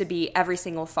 Whereas it used to be every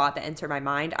single thought that entered my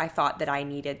mind, I thought that I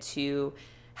needed to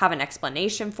have an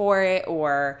explanation for it,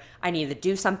 or I needed to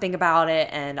do something about it,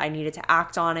 and I needed to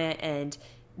act on it. And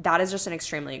that is just an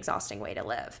extremely exhausting way to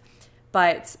live.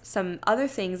 But some other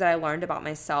things that I learned about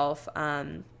myself,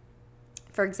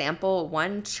 for example,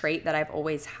 one trait that I've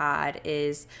always had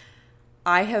is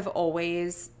I have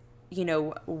always,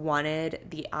 wanted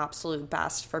the absolute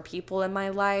best for people in my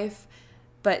life,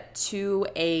 but to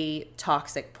a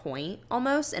toxic point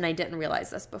almost. And I didn't realize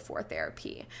this before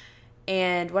therapy.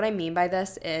 And what I mean by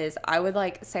this is I would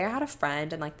say I had a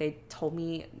friend and they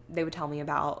would tell me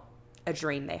about a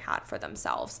dream they had for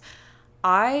themselves.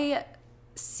 I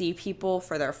see people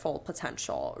for their full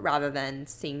potential rather than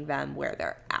seeing them where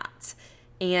they're at.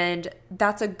 And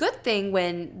that's a good thing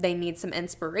when they need some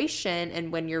inspiration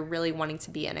and when you're really wanting to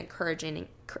be an encouraging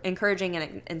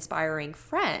and inspiring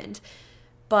friend.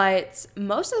 But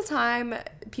most of the time,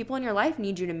 people in your life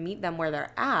need you to meet them where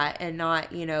they're at and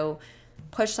not,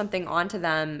 push something onto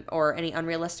them or any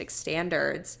unrealistic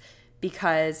standards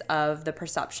because of the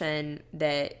perception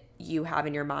that you have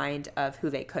in your mind of who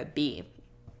they could be.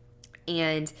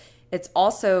 And it's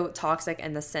also toxic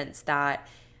in the sense that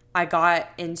I got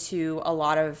into a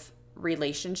lot of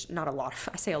relationship, not a lot of,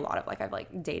 I say a lot of, like I've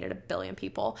like dated a billion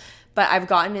people, but I've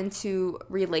gotten into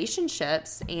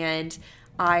relationships and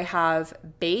I have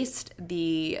based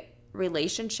the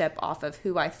relationship off of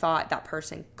who I thought that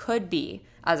person could be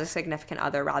as a significant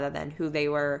other rather than who they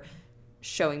were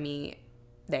showing me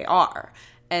they are.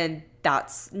 And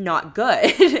that's not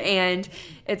good. And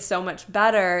it's so much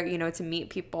better, to meet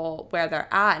people where they're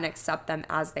at and accept them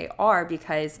as they are,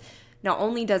 because not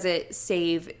only does it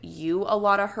save you a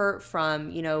lot of hurt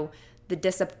from,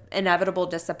 the inevitable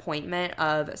disappointment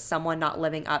of someone not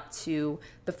living up to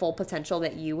the full potential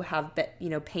that you have,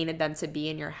 painted them to be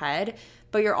in your head,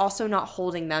 but you're also not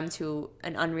holding them to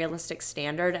an unrealistic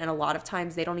standard. And a lot of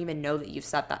times they don't even know that you've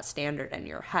set that standard in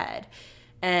your head.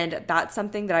 And that's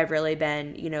something that I've really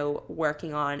been,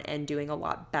 working on and doing a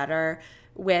lot better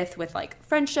with like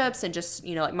friendships and just,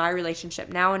 like my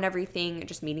relationship now and everything,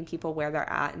 just meeting people where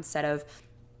they're at instead of,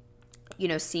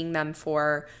 seeing them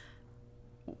for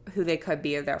who they could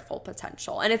be or their full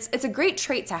potential. And it's a great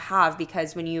trait to have,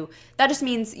 because that just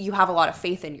means you have a lot of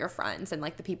faith in your friends and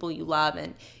like the people you love,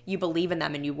 and you believe in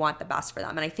them and you want the best for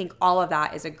them. And I think all of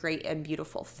that is a great and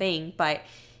beautiful thing. But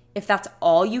if that's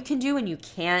all you can do and you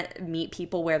can't meet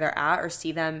people where they're at or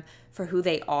see them for who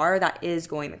they are, that is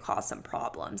going to cause some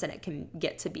problems and it can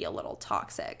get to be a little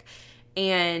toxic.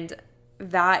 And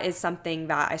that is something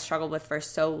that I struggled with for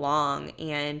so long.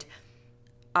 And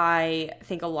I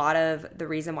think a lot of the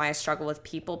reason why I struggle with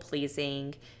people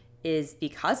pleasing is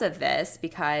because of this,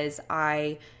 because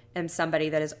I am somebody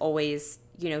that is always,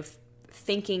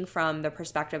 thinking from the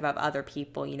perspective of other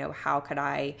people, how could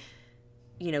I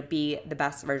be the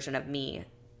best version of me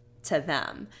to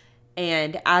them.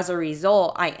 And as a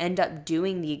result, I end up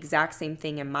doing the exact same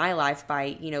thing in my life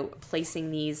by, placing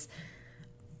these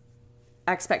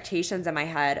expectations in my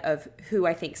head of who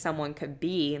I think someone could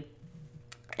be.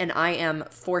 And I am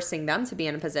forcing them to be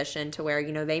in a position to where,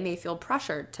 they may feel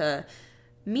pressured to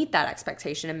meet that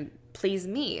expectation and please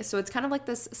me. So it's kind of like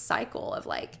this cycle of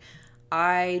like,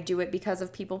 I do it because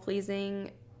of people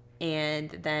pleasing, and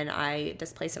then I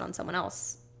displace it on someone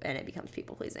else and it becomes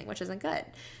people pleasing, which isn't good.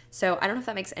 So I don't know if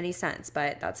that makes any sense,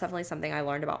 but that's definitely something I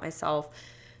learned about myself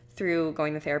through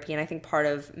going to therapy. And I think part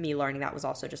of me learning that was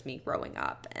also just me growing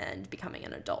up and becoming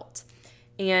an adult.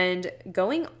 And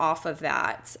going off of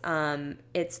that,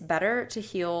 it's better to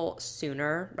heal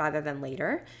sooner rather than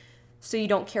later, so you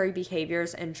don't carry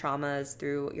behaviors and traumas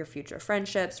through your future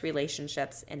friendships,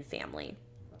 relationships, and family.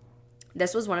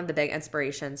 This was one of the big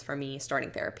inspirations for me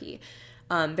starting therapy.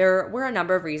 There were a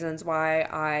number of reasons why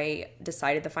I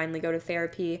decided to finally go to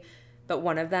therapy, but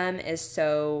one of them is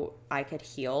so I could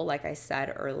heal, like I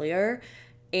said earlier,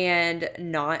 and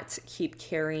not keep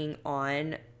carrying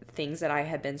on things that I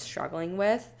had been struggling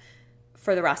with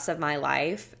for the rest of my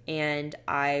life. And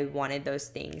I wanted those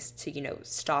things to,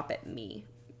 stop at me.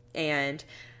 And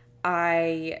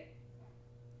I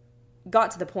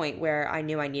got to the point where I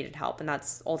knew I needed help. And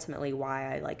that's ultimately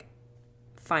why I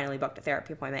finally booked a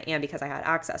therapy appointment, and because I had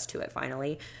access to it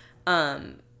finally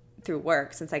through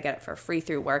work, since I get it for free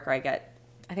through work, or I think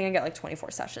I get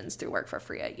 24 sessions through work for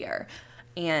free a year,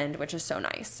 and which is so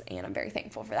nice, and I'm very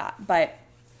thankful for that. But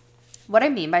what I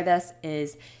mean by this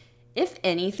is, if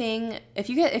anything, if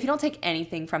you don't take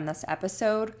anything from this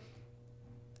episode,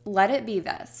 let it be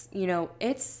this.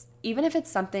 It's, even if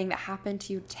it's something that happened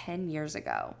to you 10 years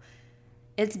ago,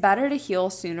 it's better to heal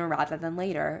sooner rather than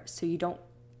later, so you don't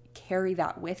carry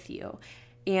that with you.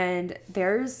 And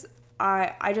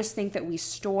I just think that we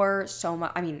store so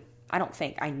much.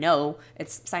 I know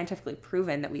it's scientifically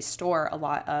proven that we store a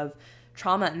lot of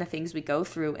trauma and the things we go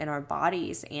through in our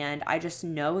bodies. And I just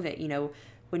know that,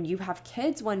 when you have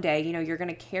kids one day, you're going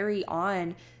to carry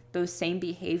on those same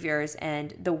behaviors,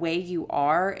 and the way you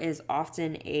are is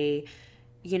often a,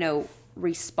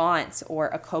 response or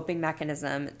a coping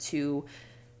mechanism to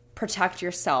protect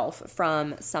yourself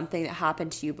from something that happened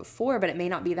to you before, but it may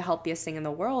not be the healthiest thing in the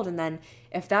world. And then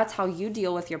if that's how you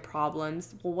deal with your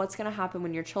problems, well, what's going to happen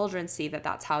when your children see that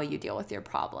that's how you deal with your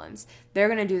problems? They're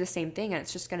going to do the same thing, and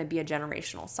it's just going to be a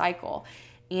generational cycle.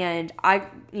 And I,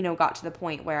 got to the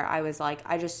point where I was like,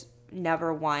 I just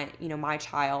never want, my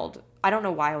child. I don't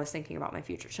know why I was thinking about my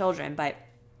future children, but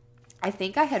I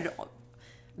think I had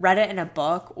read it in a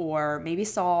book or maybe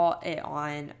saw it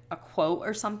on a quote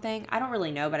or something. I don't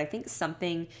really know, but I think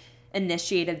something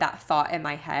initiated that thought in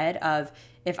my head of,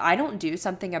 if I don't do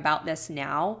something about this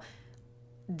now,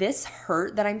 this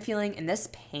hurt that I'm feeling and this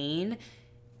pain,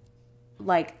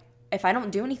 if I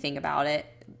don't do anything about it,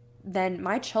 then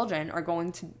my children are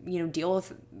going to, deal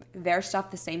with their stuff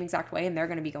the same exact way, and they're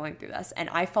going to be going through this. And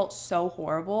I felt so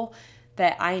horrible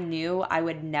that I knew I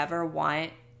would never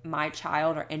want my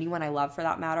child or anyone I love for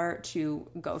that matter to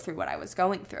go through what I was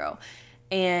going through.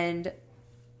 And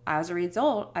as a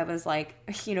result, I was like,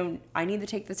 I need to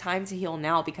take the time to heal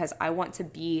now because I want to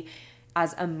be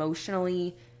as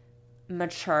emotionally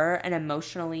mature and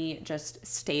emotionally just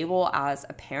stable as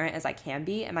a parent as I can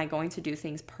be. Am I going to do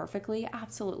things perfectly?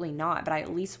 Absolutely not. But I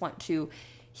at least want to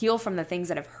heal from the things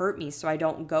that have hurt me so I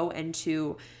don't go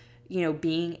into,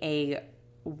 being a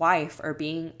wife or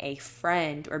being a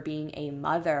friend or being a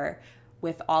mother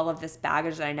with all of this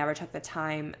baggage that I never took the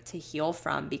time to heal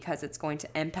from, because it's going to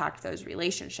impact those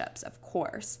relationships, of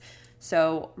course.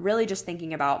 So really just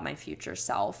thinking about my future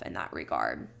self in that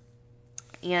regard.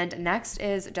 And next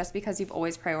is, just because you've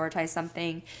always prioritized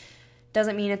something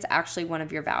doesn't mean it's actually one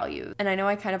of your values. And I know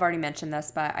I kind of already mentioned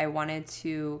this, but I wanted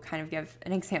to kind of give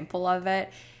an example of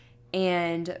it.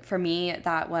 And for me,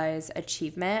 that was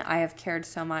achievement. I have cared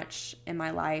so much in my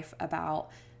life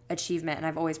about achievement, and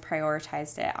I've always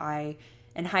prioritized it.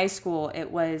 In high school, it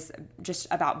was just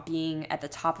about being at the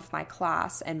top of my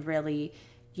class and really,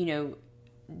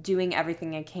 doing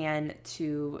everything I can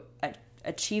to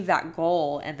achieve that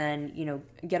goal, and then,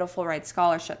 get a full ride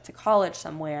scholarship to college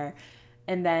somewhere.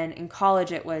 And then in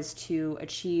college, it was to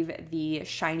achieve the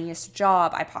shiniest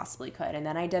job I possibly could. And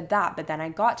then I did that. But then I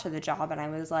got to the job and I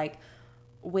was like,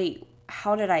 wait,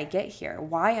 how did I get here?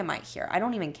 Why am I here? I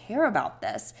don't even care about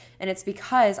this. And it's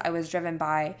because I was driven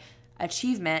by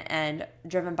achievement and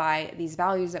driven by these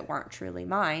values that weren't truly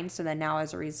mine. So then now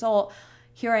as a result,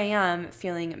 here I am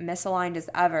feeling misaligned as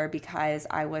ever because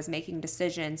I was making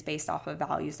decisions based off of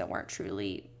values that weren't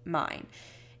truly mine.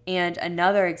 And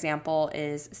another example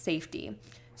is safety.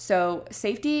 So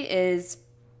safety is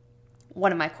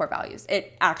one of my core values.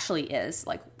 It actually is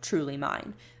like truly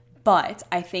mine. But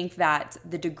I think that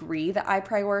the degree that I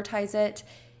prioritize it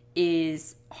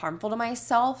is harmful to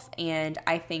myself. And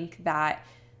I think that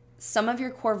some of your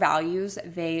core values,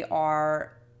 they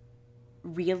are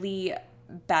really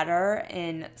better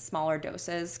in smaller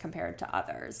doses compared to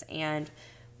others. And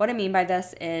what I mean by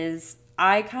this is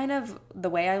the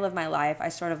way I live my life, I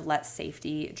sort of let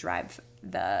safety drive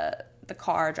the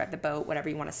car, drive the boat, whatever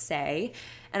you want to say.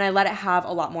 And I let it have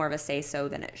a lot more of a say-so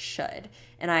than it should.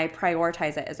 And I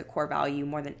prioritize it as a core value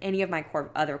more than any of my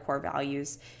other core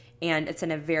values. And it's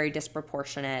in a very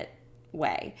disproportionate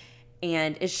way.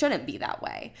 And it shouldn't be that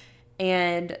way.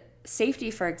 And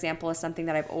safety, for example, is something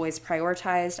that I've always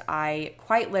prioritized. I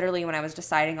quite literally, when I was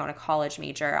deciding on a college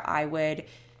major,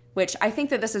 which I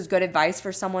think that this is good advice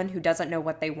for someone who doesn't know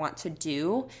what they want to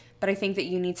do, but I think that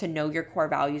you need to know your core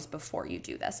values before you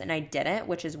do this. And I didn't,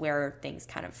 which is where things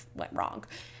kind of went wrong.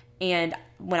 And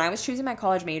when I was choosing my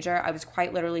college major, I was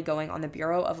quite literally going on the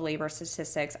Bureau of Labor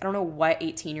Statistics. I don't know what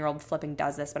 18-year-old flipping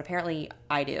does this, but apparently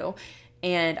I do.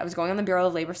 And I was going on the Bureau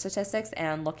of Labor Statistics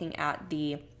and looking at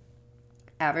the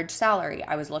average salary.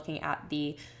 I was looking at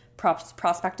the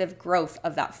prospective growth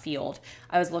of that field.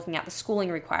 I was looking at the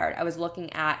schooling required. I was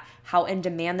looking at how in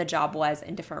demand the job was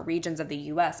in different regions of the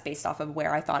US based off of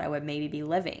where I thought I would maybe be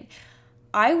living.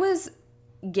 I was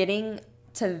getting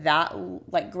to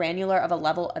that granular of a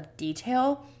level of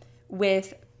detail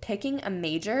with picking a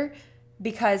major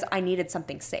because I needed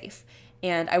something safe.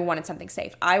 And I wanted something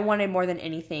safe. I wanted more than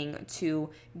anything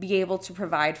to be able to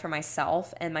provide for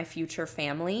myself and my future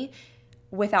family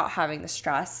without having the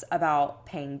stress about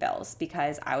paying bills,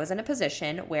 because I was in a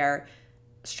position where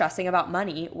stressing about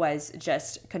money was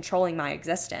just controlling my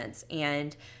existence.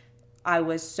 And I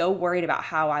was so worried about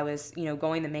how I was,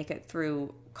 going to make it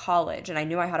through college. And I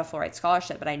knew I had a full ride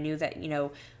scholarship, but I knew that,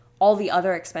 all the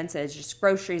other expenses, just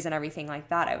groceries and everything like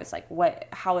that, I was like,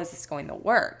 how is this going to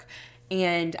work?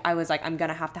 And I was like, I'm going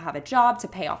to have a job to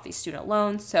pay off these student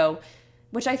loans. So,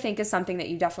 which I think is something that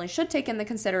you definitely should take into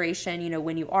consideration,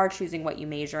 when you are choosing what you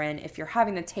major in. If you're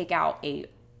having to take out a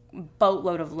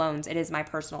boatload of loans, it is my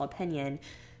personal opinion,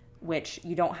 which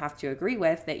you don't have to agree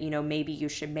with, that, maybe you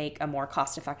should make a more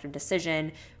cost-effective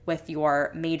decision with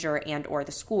your major and or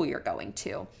the school you're going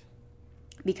to.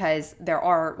 Because there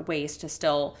are ways to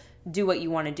still do what you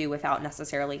want to do without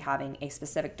necessarily having a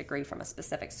specific degree from a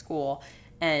specific school.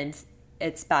 And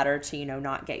it's better to,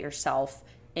 not get yourself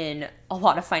in a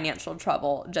lot of financial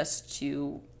trouble just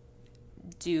to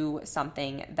do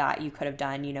something that you could have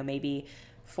done, maybe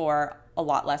for a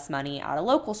lot less money at a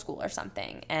local school or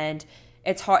something. And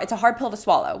it's a hard pill to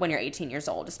swallow when you're 18 years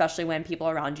old, especially when people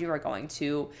around you are going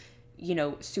to,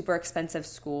 super expensive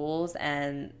schools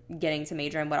and getting to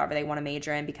major in whatever they want to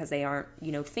major in because they aren't,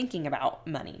 thinking about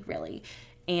money really.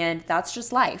 And that's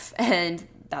just life, and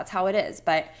that's how it is.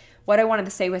 But what I wanted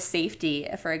to say with safety,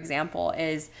 for example,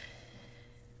 is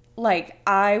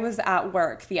I was at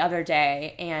work the other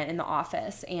day and in the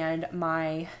office, and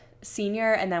my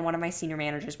senior and then one of my senior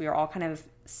managers, we were all kind of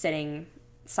sitting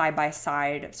side by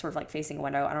side, sort of like facing a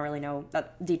window. I don't really know,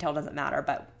 that detail doesn't matter,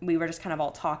 but we were just kind of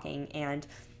all talking. And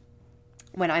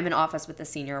when I'm in office with the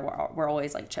senior, we're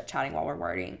always like chit-chatting while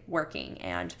we're working.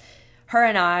 And her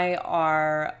and I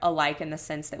are alike in the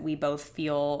sense that we both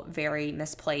feel very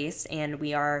misplaced, and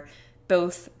we are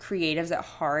both creatives at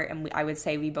heart. And I would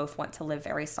say we both want to live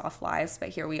very soft lives, but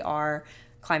here we are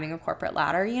climbing a corporate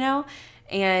ladder, you know?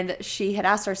 And she had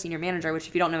asked our senior manager, which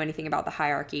if you don't know anything about the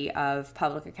hierarchy of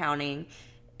public accounting,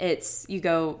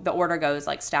 the order goes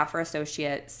like staff or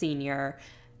associate, senior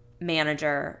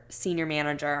manager, senior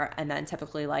manager, and then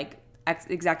typically like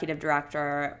executive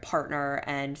director, partner,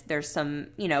 and there's some,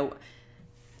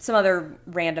 some other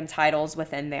random titles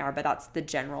within there, but that's the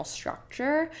general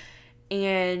structure.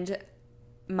 And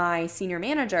my senior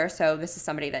manager, so this is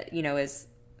somebody that, is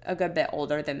a good bit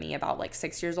older than me, about like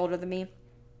 6 years older than me,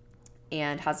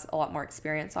 and has a lot more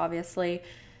experience, obviously.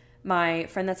 My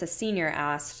friend that's a senior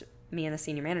asked me and the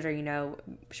senior manager,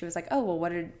 she was like, oh, well,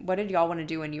 what did y'all want to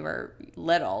do when you were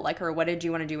little? Like, or what did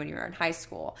you want to do when you were in high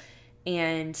school?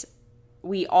 And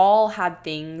we all had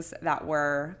things that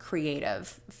were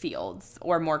creative fields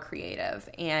or more creative.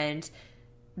 And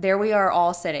there we are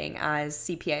all sitting as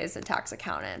CPAs and tax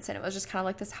accountants. And it was just kind of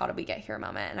like this how did we get here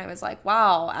moment. And I was like,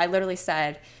 wow, I literally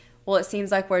said, well, it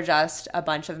seems like we're just a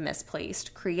bunch of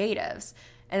misplaced creatives.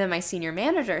 And then my senior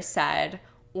manager said,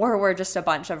 or we're just a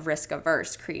bunch of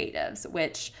risk-averse creatives,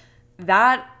 which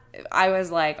I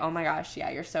was like, oh my gosh, yeah,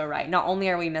 you're so right. Not only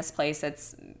are we misplaced,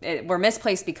 we're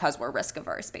misplaced because we're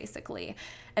risk-averse, basically.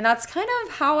 And that's kind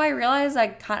of how I realized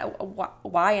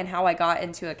why and how I got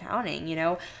into accounting. Did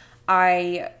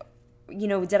I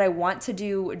want to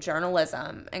do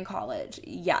journalism in college?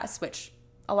 Yes, which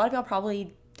a lot of y'all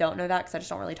probably don't know that because I just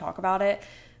don't really talk about it.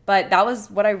 But that was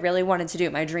what I really wanted to do.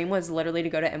 My dream was literally to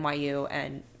go to NYU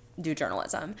and do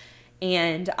journalism.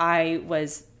 And I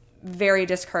was very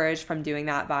discouraged from doing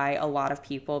that by a lot of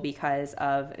people because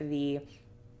of the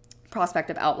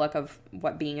prospective outlook of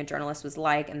what being a journalist was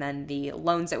like, and then the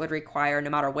loans it would require no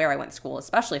matter where I went to school,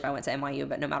 especially if I went to NYU,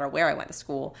 but no matter where I went to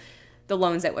school, the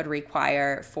loans it would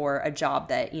require for a job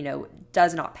that,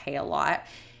 does not pay a lot.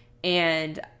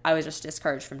 And I was just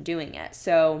discouraged from doing it.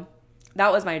 So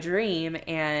that was my dream.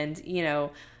 And,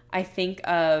 I think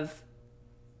of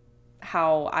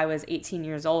how I was 18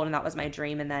 years old and that was my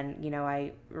dream. And then,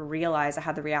 I realized I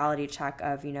had the reality check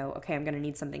of, okay, I'm going to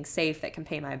need something safe that can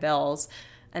pay my bills.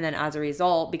 And then as a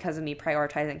result, because of me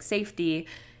prioritizing safety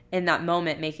in that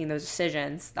moment, making those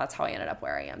decisions, that's how I ended up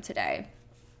where I am today.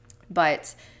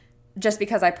 But just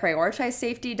because I prioritize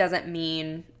safety doesn't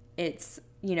mean it's,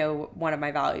 one of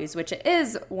my values, which it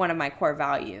is one of my core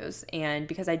values. And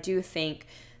because I do think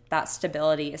that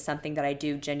stability is something that I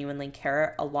do genuinely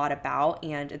care a lot about,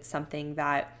 and it's something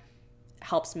that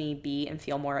helps me be and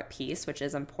feel more at peace, which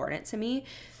is important to me.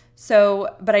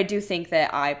 So, but I do think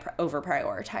that I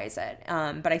over-prioritize it.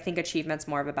 But I think achievement's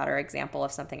more of a better example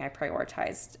of something I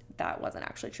prioritized that wasn't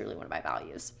actually truly one of my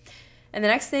values. And the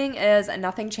next thing is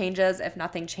nothing changes if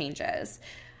nothing changes.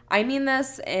 I mean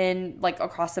this in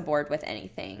across the board with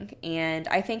anything. And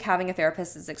I think having a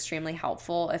therapist is extremely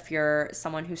helpful if you're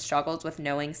someone who struggles with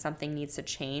knowing something needs to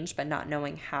change, but not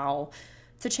knowing how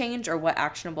to change or what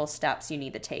actionable steps you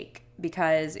need to take.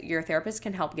 Because your therapist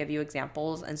can help give you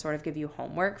examples and sort of give you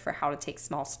homework for how to take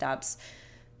small steps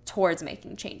towards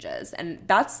making changes. And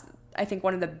that's, I think,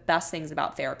 one of the best things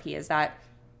about therapy is that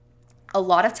a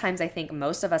lot of times I think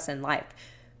most of us in life,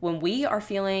 when we are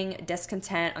feeling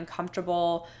discontent,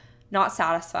 uncomfortable, not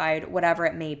satisfied, whatever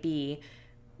it may be,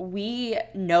 we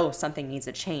know something needs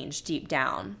to change deep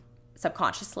down,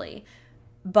 subconsciously.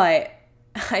 But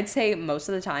I'd say most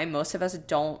of the time, most of us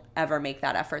don't ever make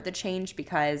that effort to change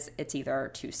because it's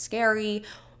either too scary,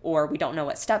 or we don't know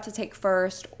what step to take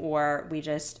first, or we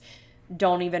just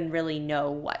don't even really know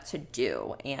what to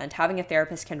do. And having a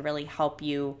therapist can really help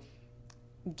you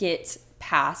get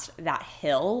past that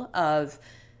hill of,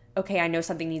 okay, I know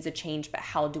something needs to change, but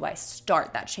how do I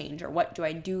start that change? Or what do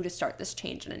I do to start this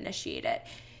change and initiate it?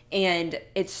 And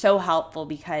it's so helpful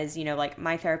because,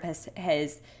 my therapist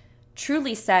has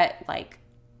truly set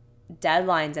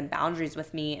deadlines and boundaries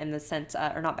with me in the sense,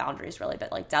 or not boundaries really,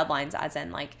 but deadlines as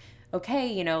in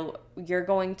okay, you're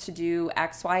going to do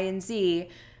X, Y, and Z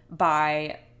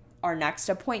by our next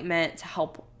appointment to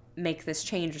help make this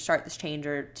change or start this change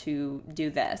or to do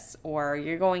this, or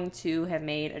you're going to have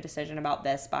made a decision about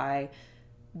this by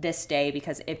this day,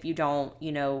 because if you don't,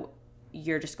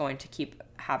 you're just going to keep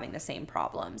having the same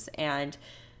problems. And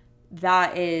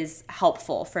that is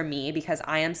helpful for me because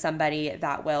I am somebody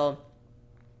that will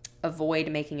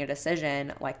avoid making a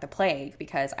decision like the plague,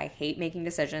 because I hate making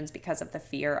decisions because of the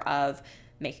fear of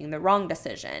making the wrong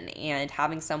decision, and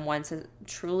having someone to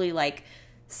truly like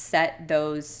set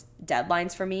those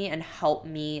deadlines for me and help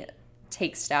me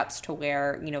take steps to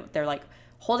where, you know, they're like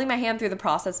holding my hand through the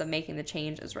process of making the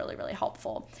change is really, really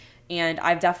helpful. And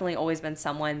I've definitely always been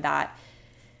someone that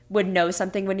would know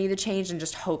something would need to change and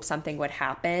just hope something would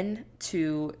happen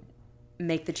to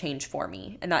make the change for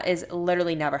me. And that is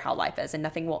literally never how life is, and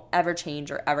nothing will ever change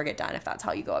or ever get done if that's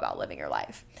how you go about living your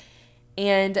life.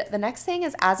 And the next thing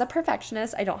is, as a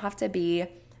perfectionist, I don't have to be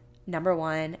number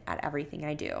one at everything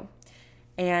I do.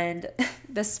 And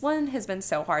this one has been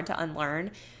so hard to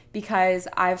unlearn, because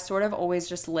I've sort of always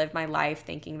just lived my life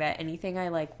thinking that anything I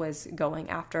like was going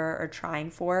after or trying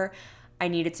for, I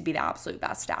needed to be the absolute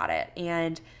best at it.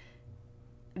 And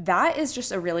that is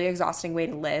just a really exhausting way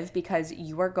to live, because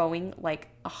you are going like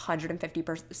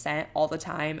 150% all the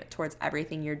time towards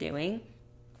everything you're doing.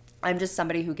 I'm just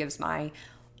somebody who gives my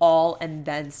all and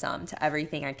then some to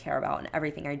everything I care about and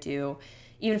everything I do,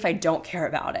 even if I don't care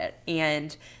about it.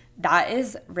 And that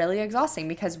is really exhausting,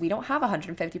 because we don't have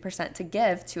 150% to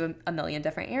give to a million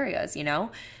different areas, you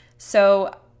know?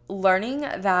 So learning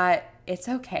that it's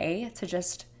okay to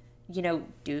just, you know,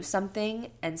 do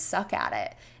something and suck at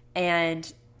it,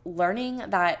 and learning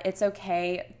that it's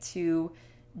okay to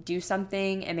do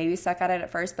something and maybe suck at it at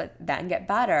first, but then get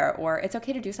better, or it's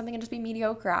okay to do something and just be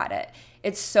mediocre at it.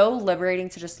 It's so liberating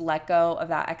to just let go of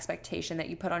that expectation that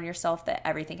you put on yourself that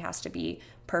everything has to be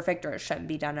perfect or it shouldn't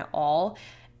be done at all.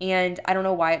 And I don't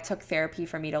know why it took therapy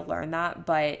for me to learn that,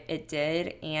 but it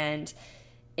did. And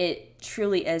it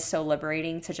truly is so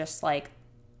liberating to just like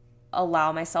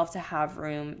allow myself to have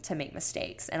room to make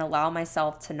mistakes and allow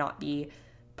myself to not be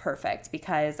perfect,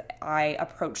 because I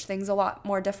approach things a lot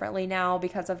more differently now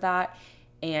because of that.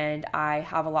 And I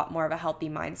have a lot more of a healthy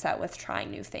mindset with trying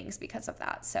new things because of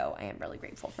that. So I am really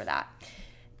grateful for that.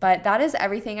 But that is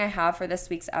everything I have for this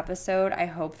week's episode. I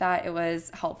hope that it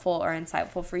was helpful or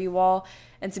insightful for you all.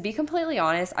 And to be completely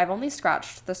honest, I've only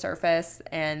scratched the surface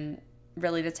and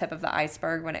really the tip of the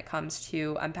iceberg when it comes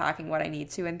to unpacking what I need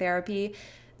to in therapy.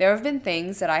 There have been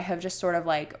things that I have just sort of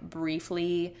like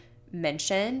briefly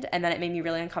mentioned, and then it made me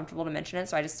really uncomfortable to mention it.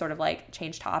 So I just sort of like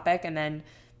changed topic, and then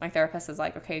my therapist is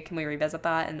like, okay, can we revisit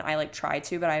that? And I like try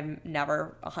to, but I'm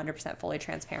never 100% fully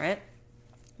transparent,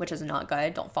 which is not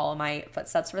good. Don't follow my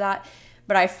footsteps for that.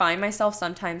 But I find myself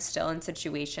sometimes still in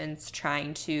situations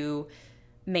trying to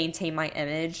maintain my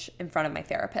image in front of my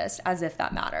therapist, as if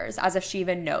that matters, as if she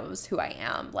even knows who I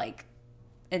am, like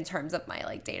in terms of my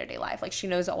like day-to-day life. Like she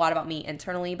knows a lot about me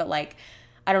internally, but like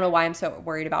I don't know why I'm so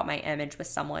worried about my image with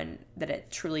someone that it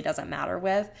truly doesn't matter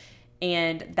with.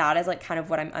 And that is like kind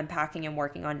of what I'm unpacking and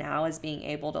working on now, is being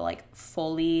able to like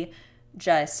fully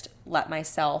just let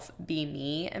myself be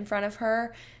me in front of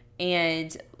her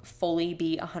and fully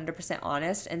be 100%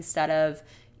 honest, instead of,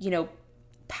 you know,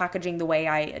 packaging the way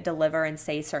I deliver and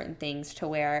say certain things to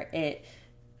where it,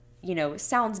 you know,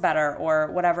 sounds better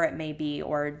or whatever it may be,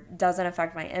 or doesn't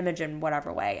affect my image in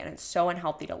whatever way. And it's so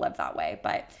unhealthy to live that way.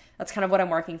 But that's kind of what I'm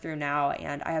working through now.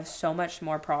 And I have so much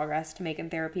more progress to make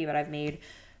in therapy, but I've made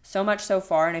so much so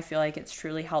far. And I feel like it's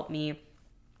truly helped me,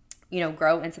 you know,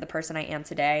 grow into the person I am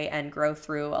today and grow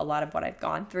through a lot of what I've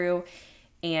gone through.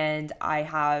 And I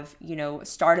have, you know,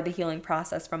 started the healing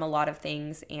process from a lot of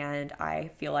things. And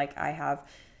I feel like I have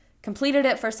completed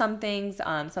it for some things.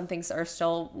 Some things are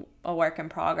still a work in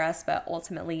progress, but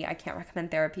ultimately I can't recommend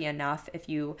therapy enough. If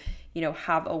you know,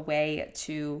 have a way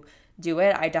to do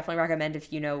it, I definitely recommend,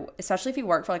 if you know, especially if you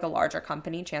work for like a larger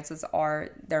company, chances are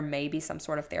there may be some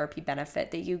sort of therapy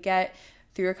benefit that you get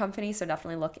through your company. So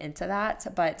definitely look into that.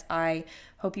 But I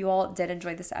hope you all did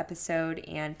enjoy this episode,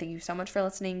 and thank you so much for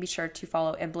listening. Be sure to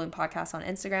follow In Bloom Podcast on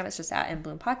Instagram. It's just at In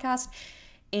Bloom Podcast.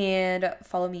 And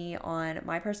follow me on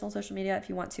my personal social media if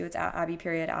you want to. It's at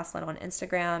Abby.Aslan on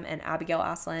Instagram and Abigail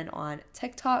Aslan on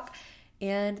TikTok.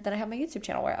 And then I have my YouTube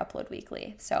channel where I upload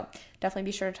weekly. So definitely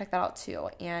be sure to check that out too.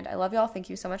 And I love y'all. Thank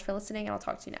you so much for listening, and I'll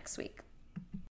talk to you next week.